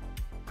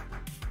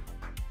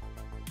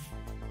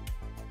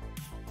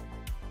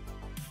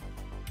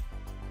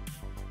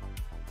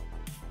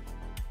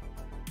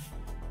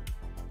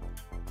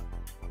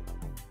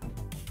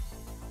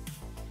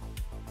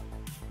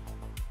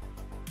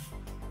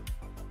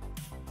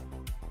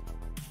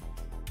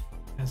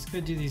 Let's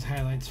go do these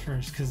highlights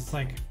first, because it's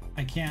like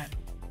I can't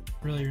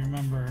really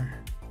remember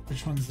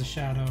which one's the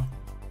shadow,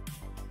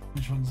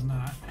 which one's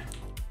not.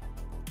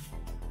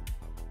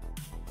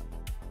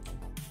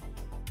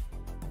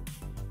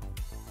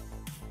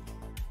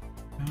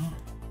 No.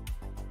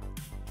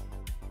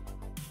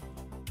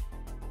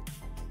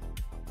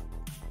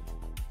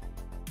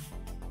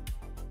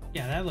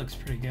 Yeah, that looks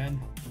pretty good.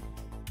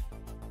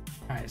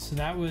 All right, so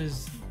that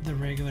was the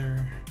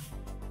regular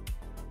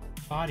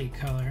body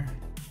color.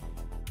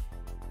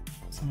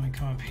 So I'm gonna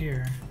come up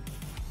here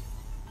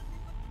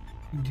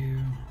and do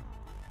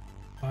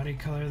body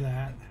color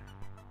that.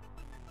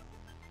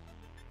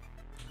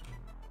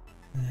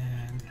 And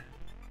then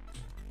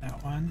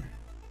that one.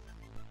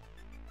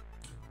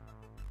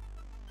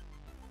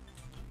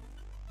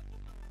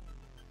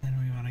 Then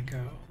we want to go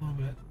a little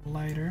bit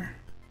lighter.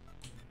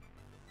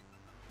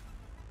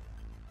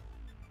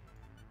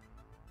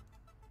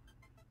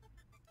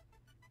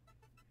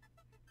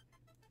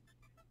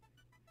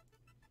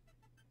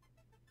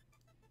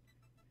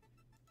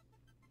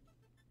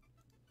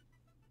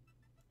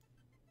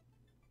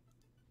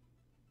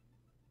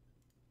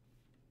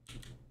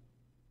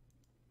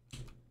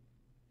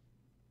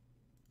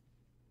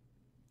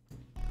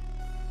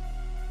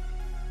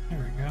 There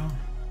we go.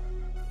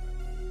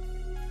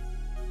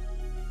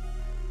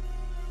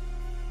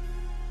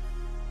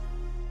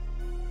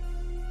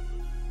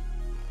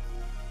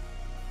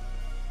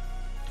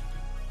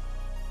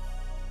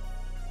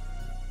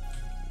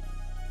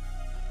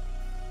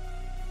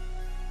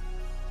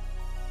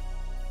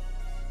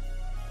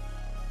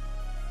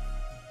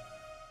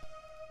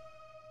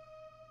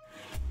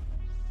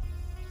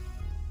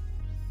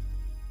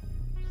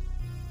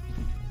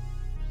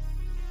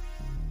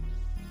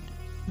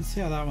 Let's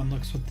see how that one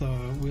looks with the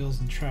wheels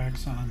and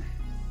tracks on.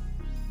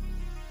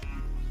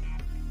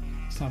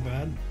 It's not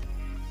bad.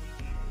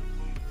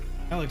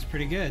 That looks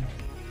pretty good.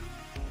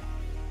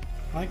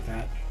 I like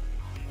that.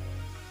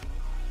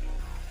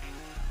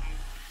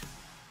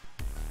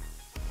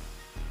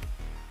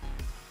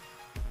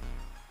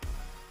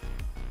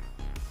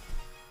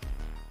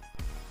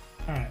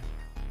 All right.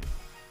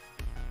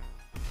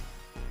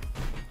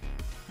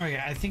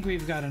 Okay, I think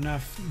we've got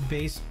enough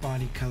base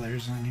body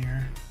colors on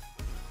here.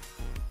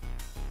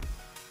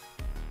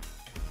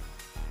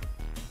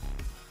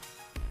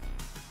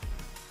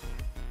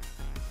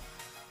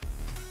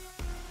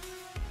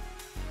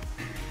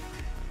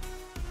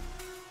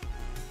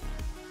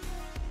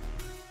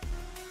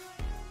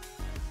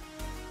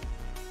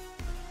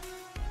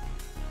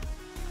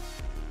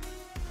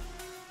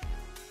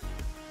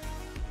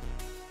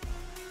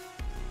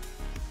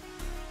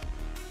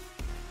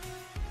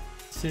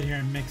 Sit here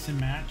and mix and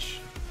match.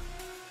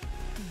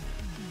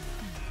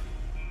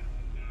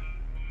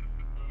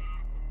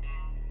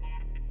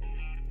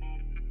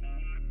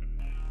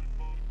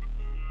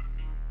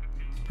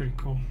 It's pretty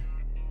cool.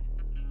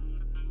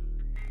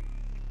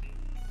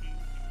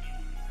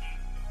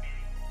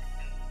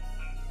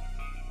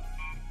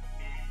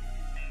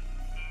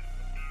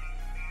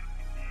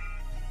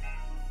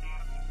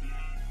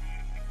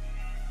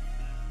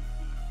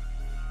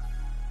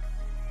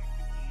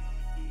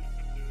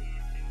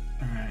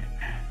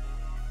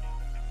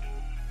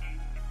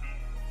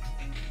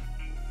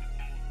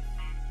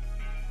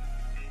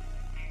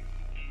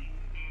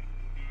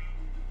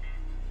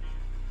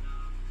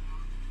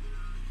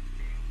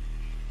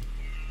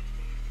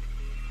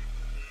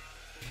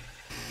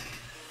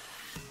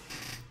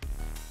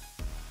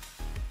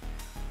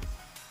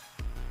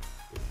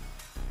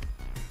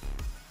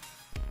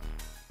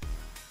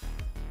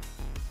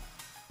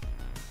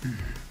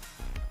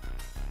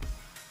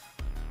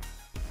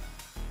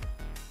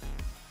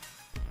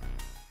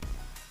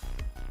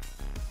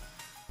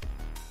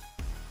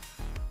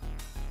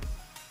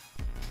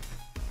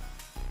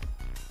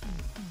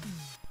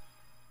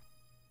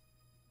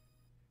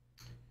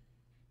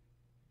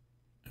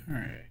 All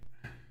right.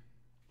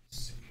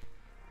 Let's see.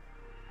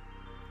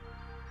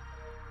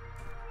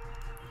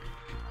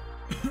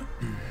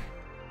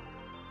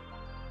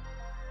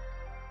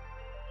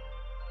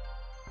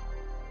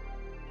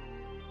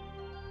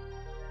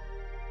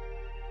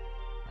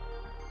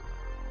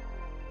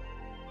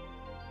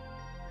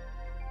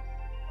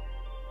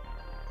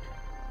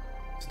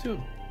 Let's do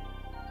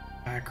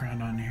a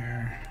background on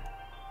here.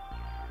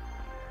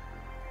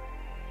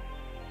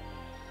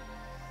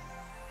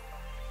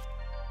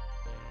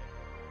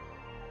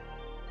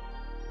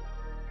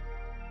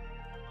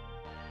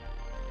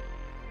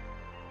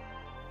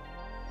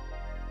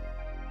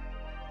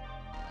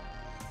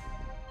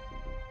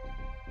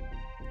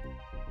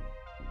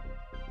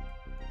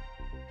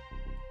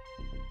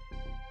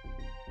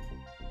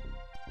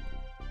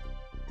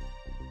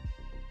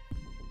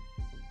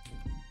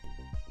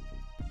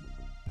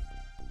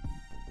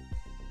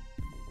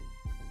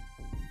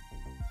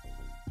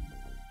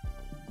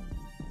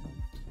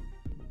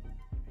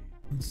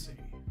 Let's see.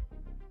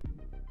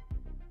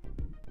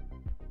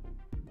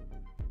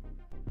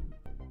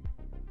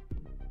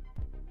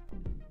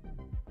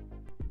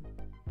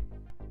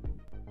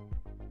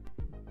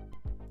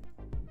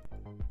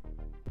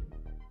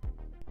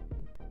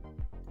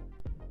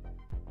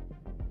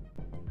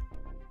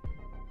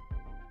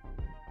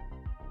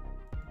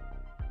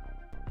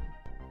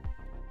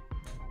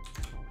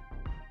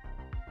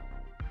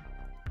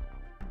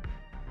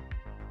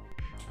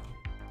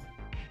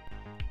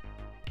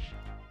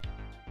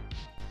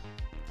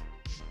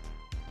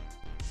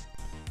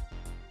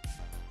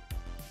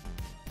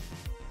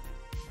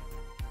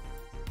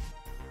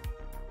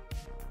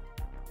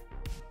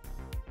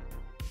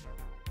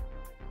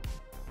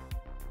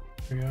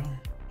 There we go.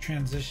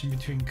 Transition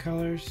between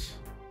colors.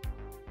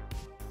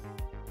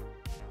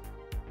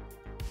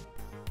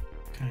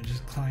 Kind of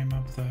just climb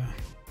up the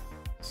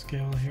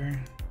scale here.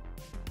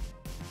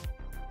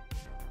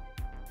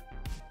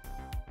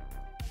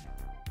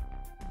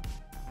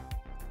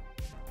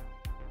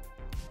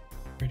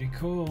 Pretty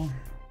cool.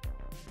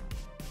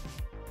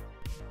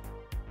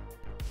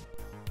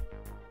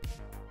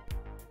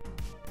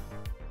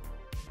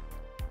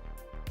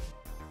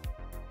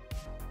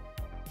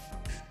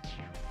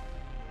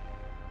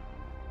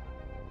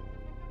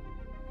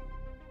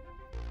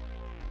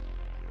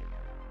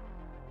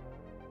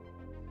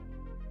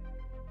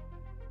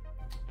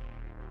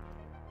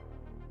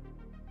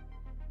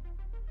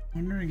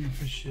 Wondering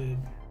if I should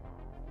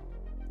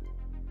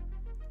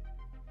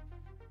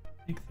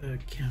make the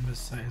canvas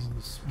size a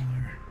little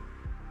smaller.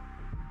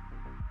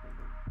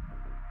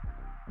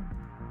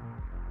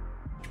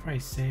 Should probably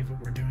save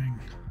what we're doing.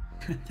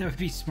 That would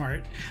be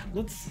smart.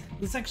 Let's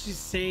actually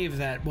save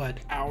that, what,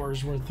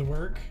 hours worth of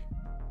work?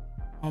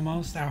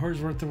 Almost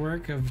hours worth of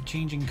work of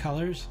changing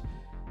colors.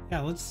 Yeah,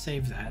 let's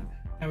save that.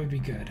 That would be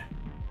good.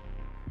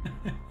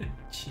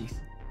 Jeez.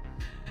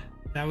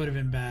 That would have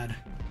been bad.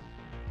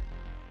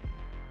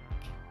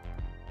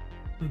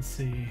 Let's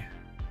see.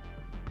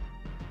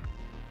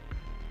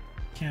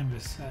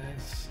 Canvas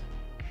size.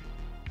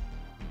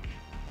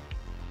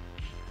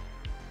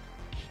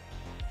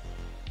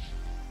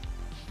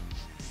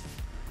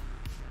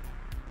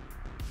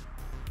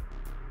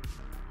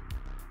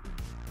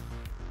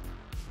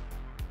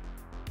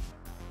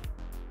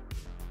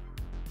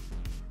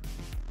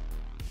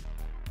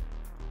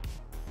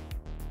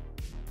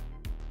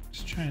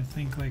 Just trying to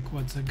think like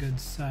what's a good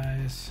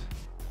size.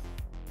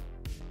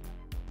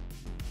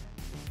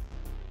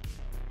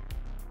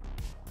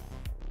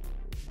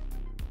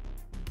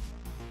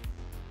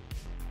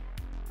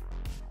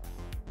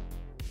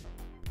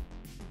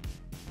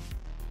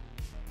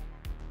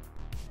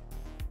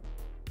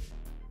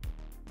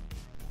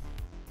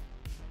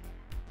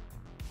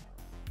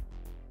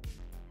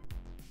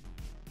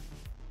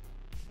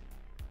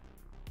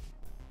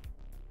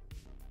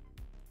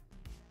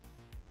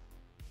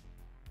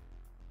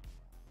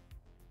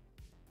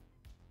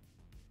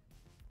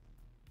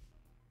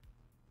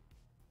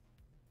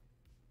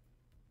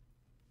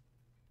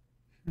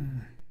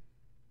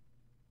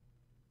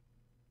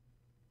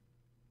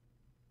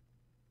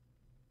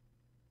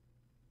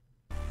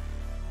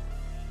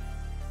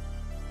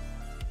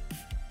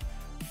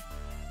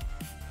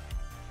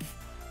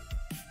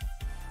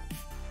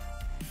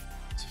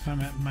 So if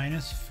I'm at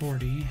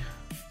 -40,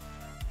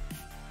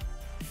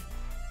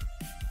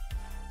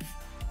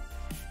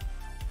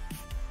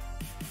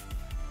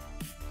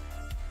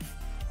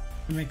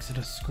 it makes it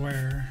a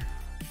square.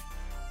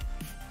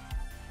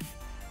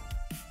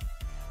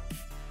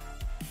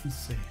 Let's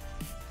see.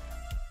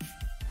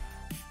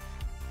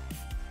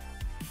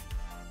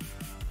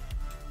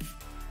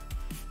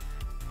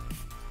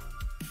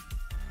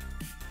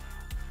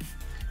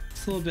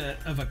 It's a little bit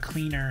of a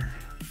cleaner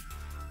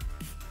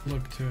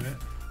look to it.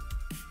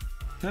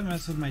 Does that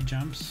mess with my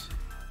jumps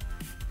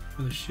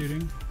for the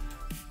shooting?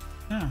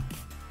 No.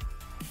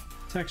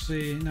 It's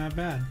actually not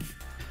bad.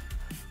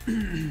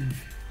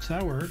 So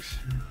that works.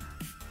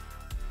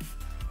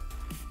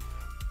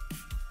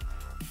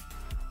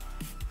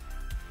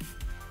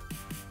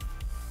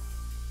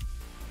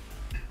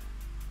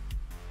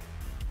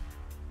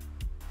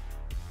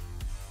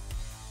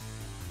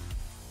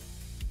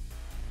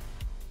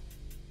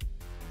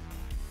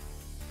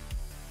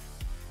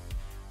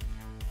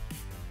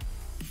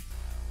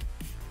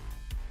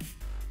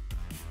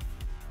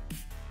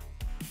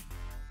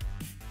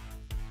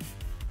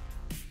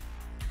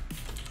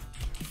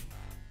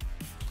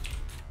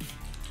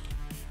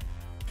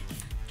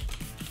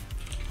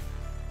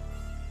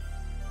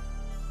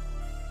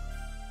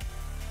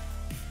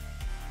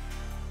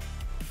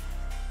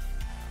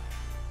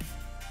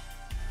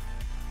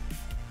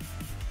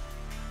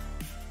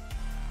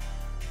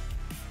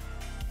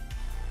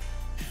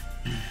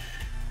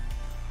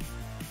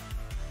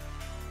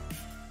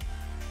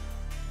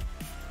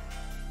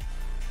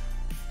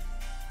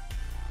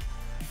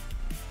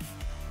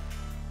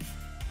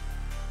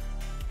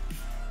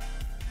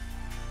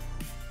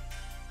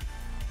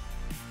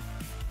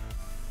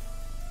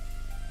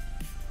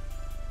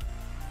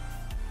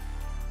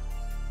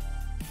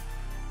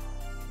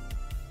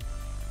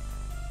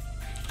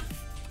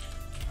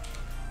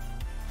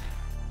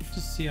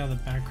 Just see how the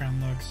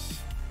background looks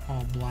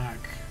all black.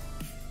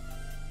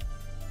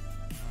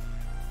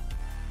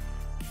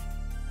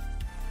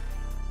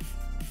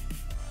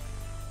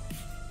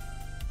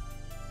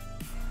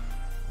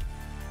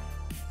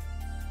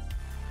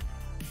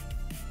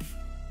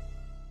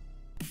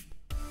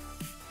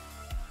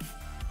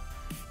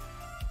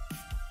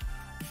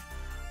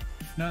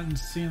 Nothing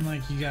seem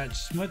like you got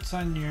schmutz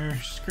on your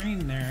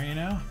screen there, you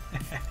know?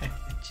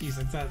 Jeez,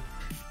 I thought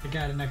I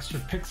got an extra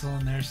pixel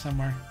in there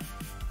somewhere.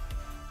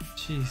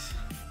 Jeez.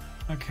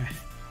 Okay.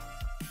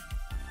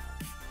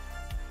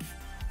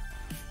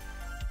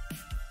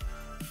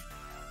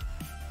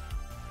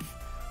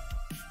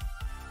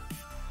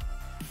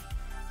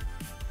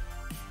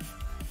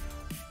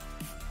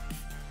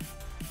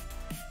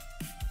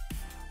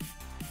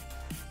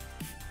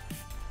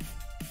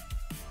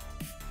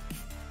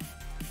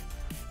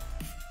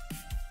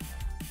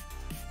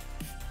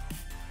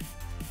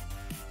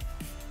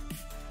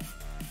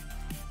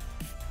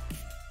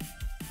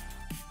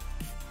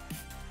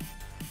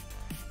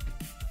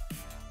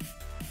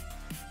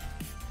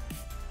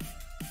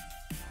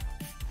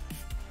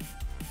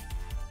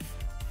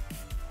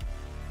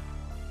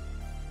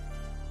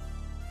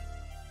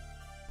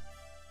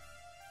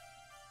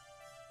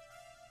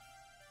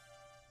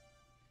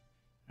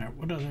 All right,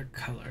 what other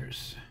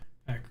colors?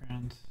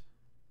 Backgrounds.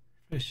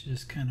 I should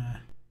just kind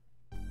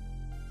of.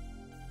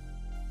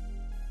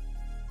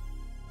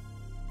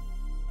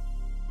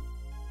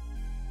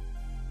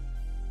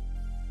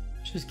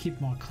 Just keep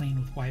them all clean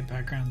with white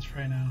backgrounds for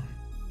right now.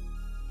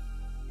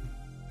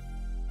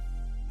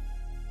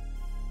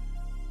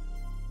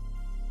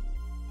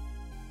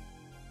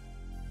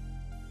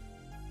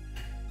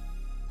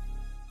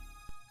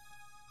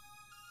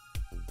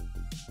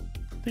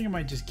 I think I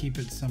might just keep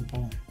it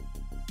simple.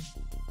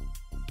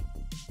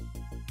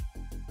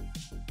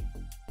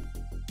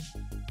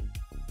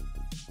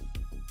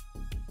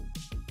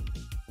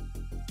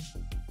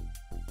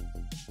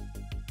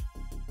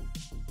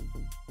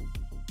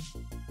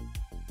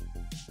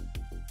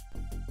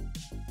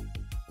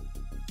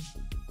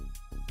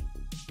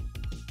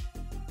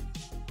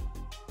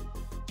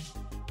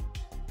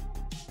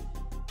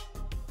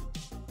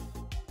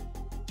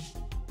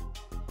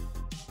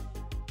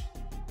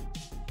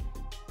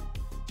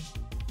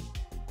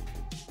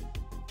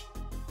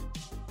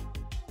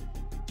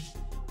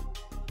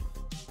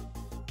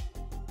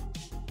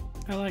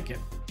 I like it.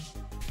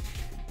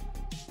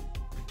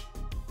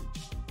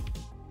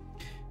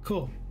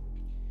 Cool.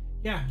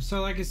 Yeah,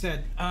 so like I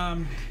said,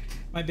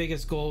 my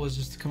biggest goal was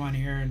just to come on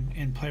here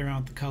and play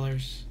around with the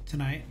colors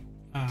tonight.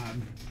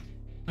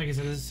 Like I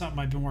said, this is something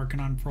I've been working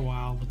on for a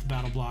while with the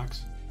battle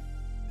blocks.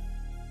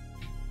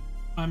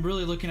 I'm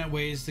really looking at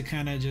ways to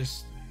kind of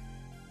just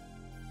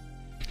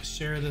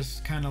share this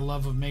kind of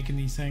love of making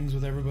these things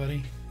with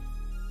everybody.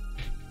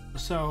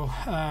 So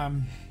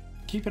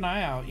keep an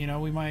eye out. You know,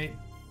 we might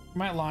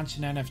launch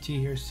an NFT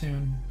here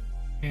soon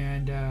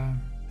and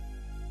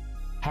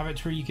have it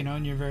to where you can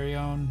own your very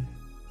own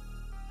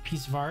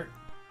piece of art,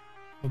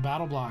 a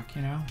battle block,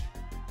 you know.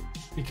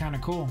 Be kind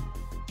of cool.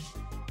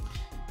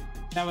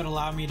 That would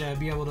allow me to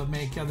be able to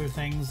make other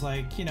things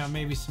like, you know,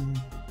 maybe some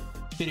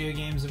video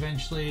games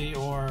eventually,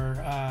 or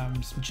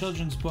some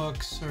children's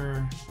books,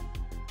 or,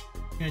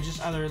 you know, just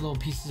other little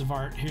pieces of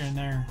art here and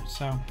there.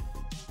 So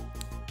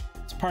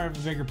it's part of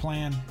a bigger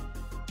plan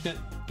that,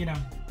 you know,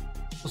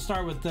 we'll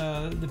start with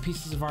the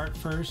pieces of art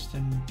first,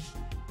 and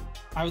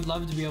I would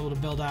love to be able to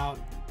build out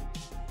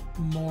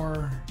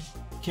more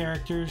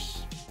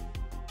characters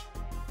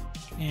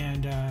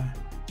and a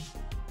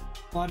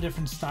lot of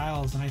different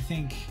styles, and I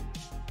think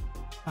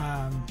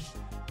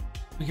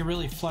we can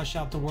really flesh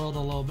out the world a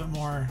little bit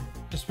more,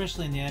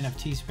 especially in the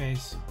NFT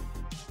space.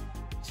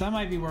 So that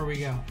might be where we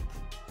go.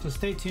 So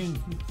stay tuned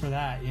for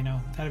that, you know,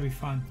 that'd be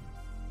fun.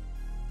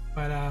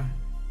 But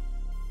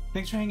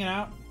thanks for hanging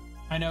out.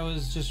 I know it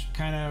was just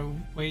kind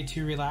of way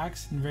too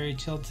relaxed and very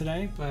chill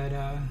today, but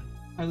I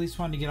at least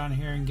wanted to get on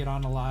here and get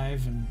on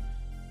live and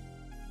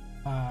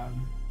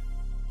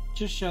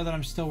just show that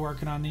I'm still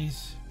working on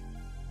these.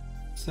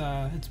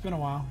 It's been a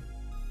while,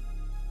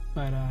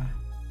 but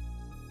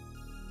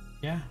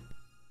yeah.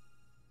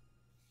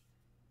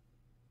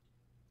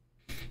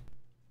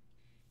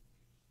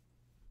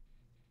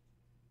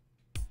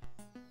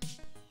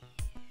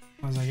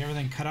 I was like,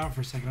 everything cut out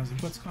for a second. I was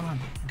like, what's going on?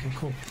 Okay,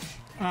 cool.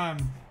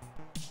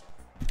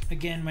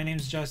 Again, my name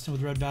is Justin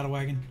with Red Battle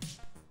Wagon.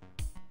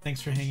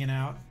 Thanks for hanging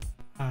out.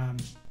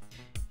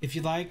 If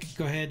you'd like,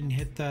 go ahead and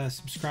hit the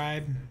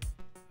subscribe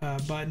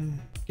button.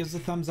 Give us a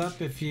thumbs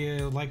up if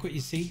you like what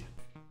you see.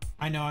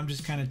 I know I'm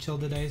just kind of chill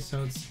today,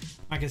 so it's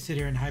I'm not gonna sit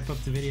here and hype up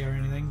the video or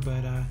anything,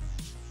 but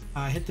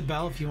hit the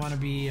bell if you want to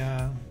be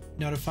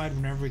notified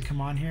whenever we come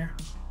on here.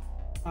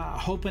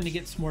 Hoping to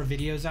get some more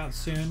videos out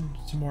soon,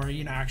 some more,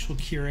 you know, actual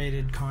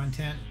curated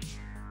content.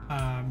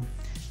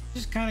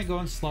 Just kind of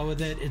going slow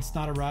with it. It's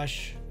not a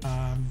rush.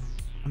 I'm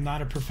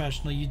not a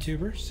professional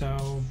YouTuber,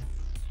 so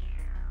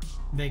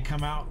they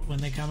come out when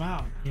they come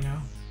out, you know.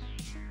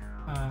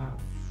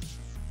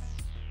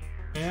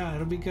 Yeah,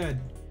 it'll be good.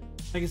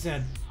 Like I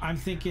said, I'm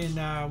thinking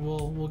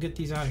we'll get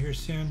these out here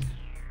soon,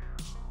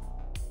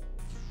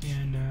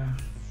 and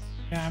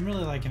yeah, I'm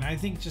really liking it. I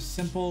think just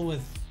simple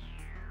with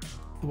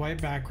the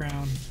white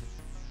background,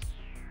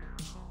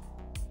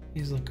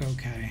 these look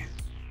okay.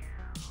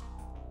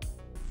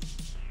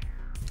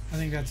 I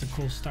think that's a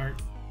cool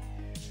start.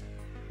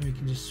 We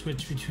can just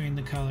switch between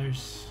the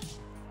colors.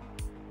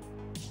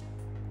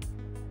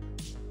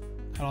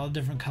 Got all the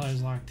different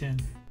colors locked in.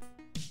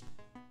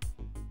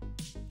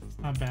 It's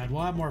not bad.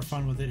 We'll have more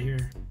fun with it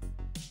here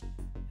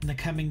in the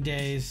coming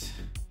days.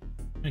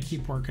 I'm gonna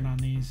keep working on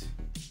these.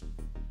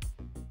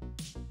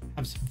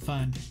 Have some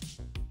fun.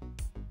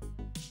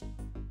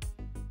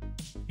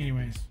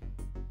 Anyways,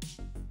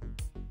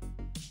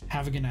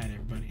 have a good night,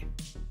 everybody.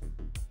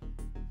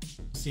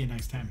 See you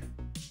next time.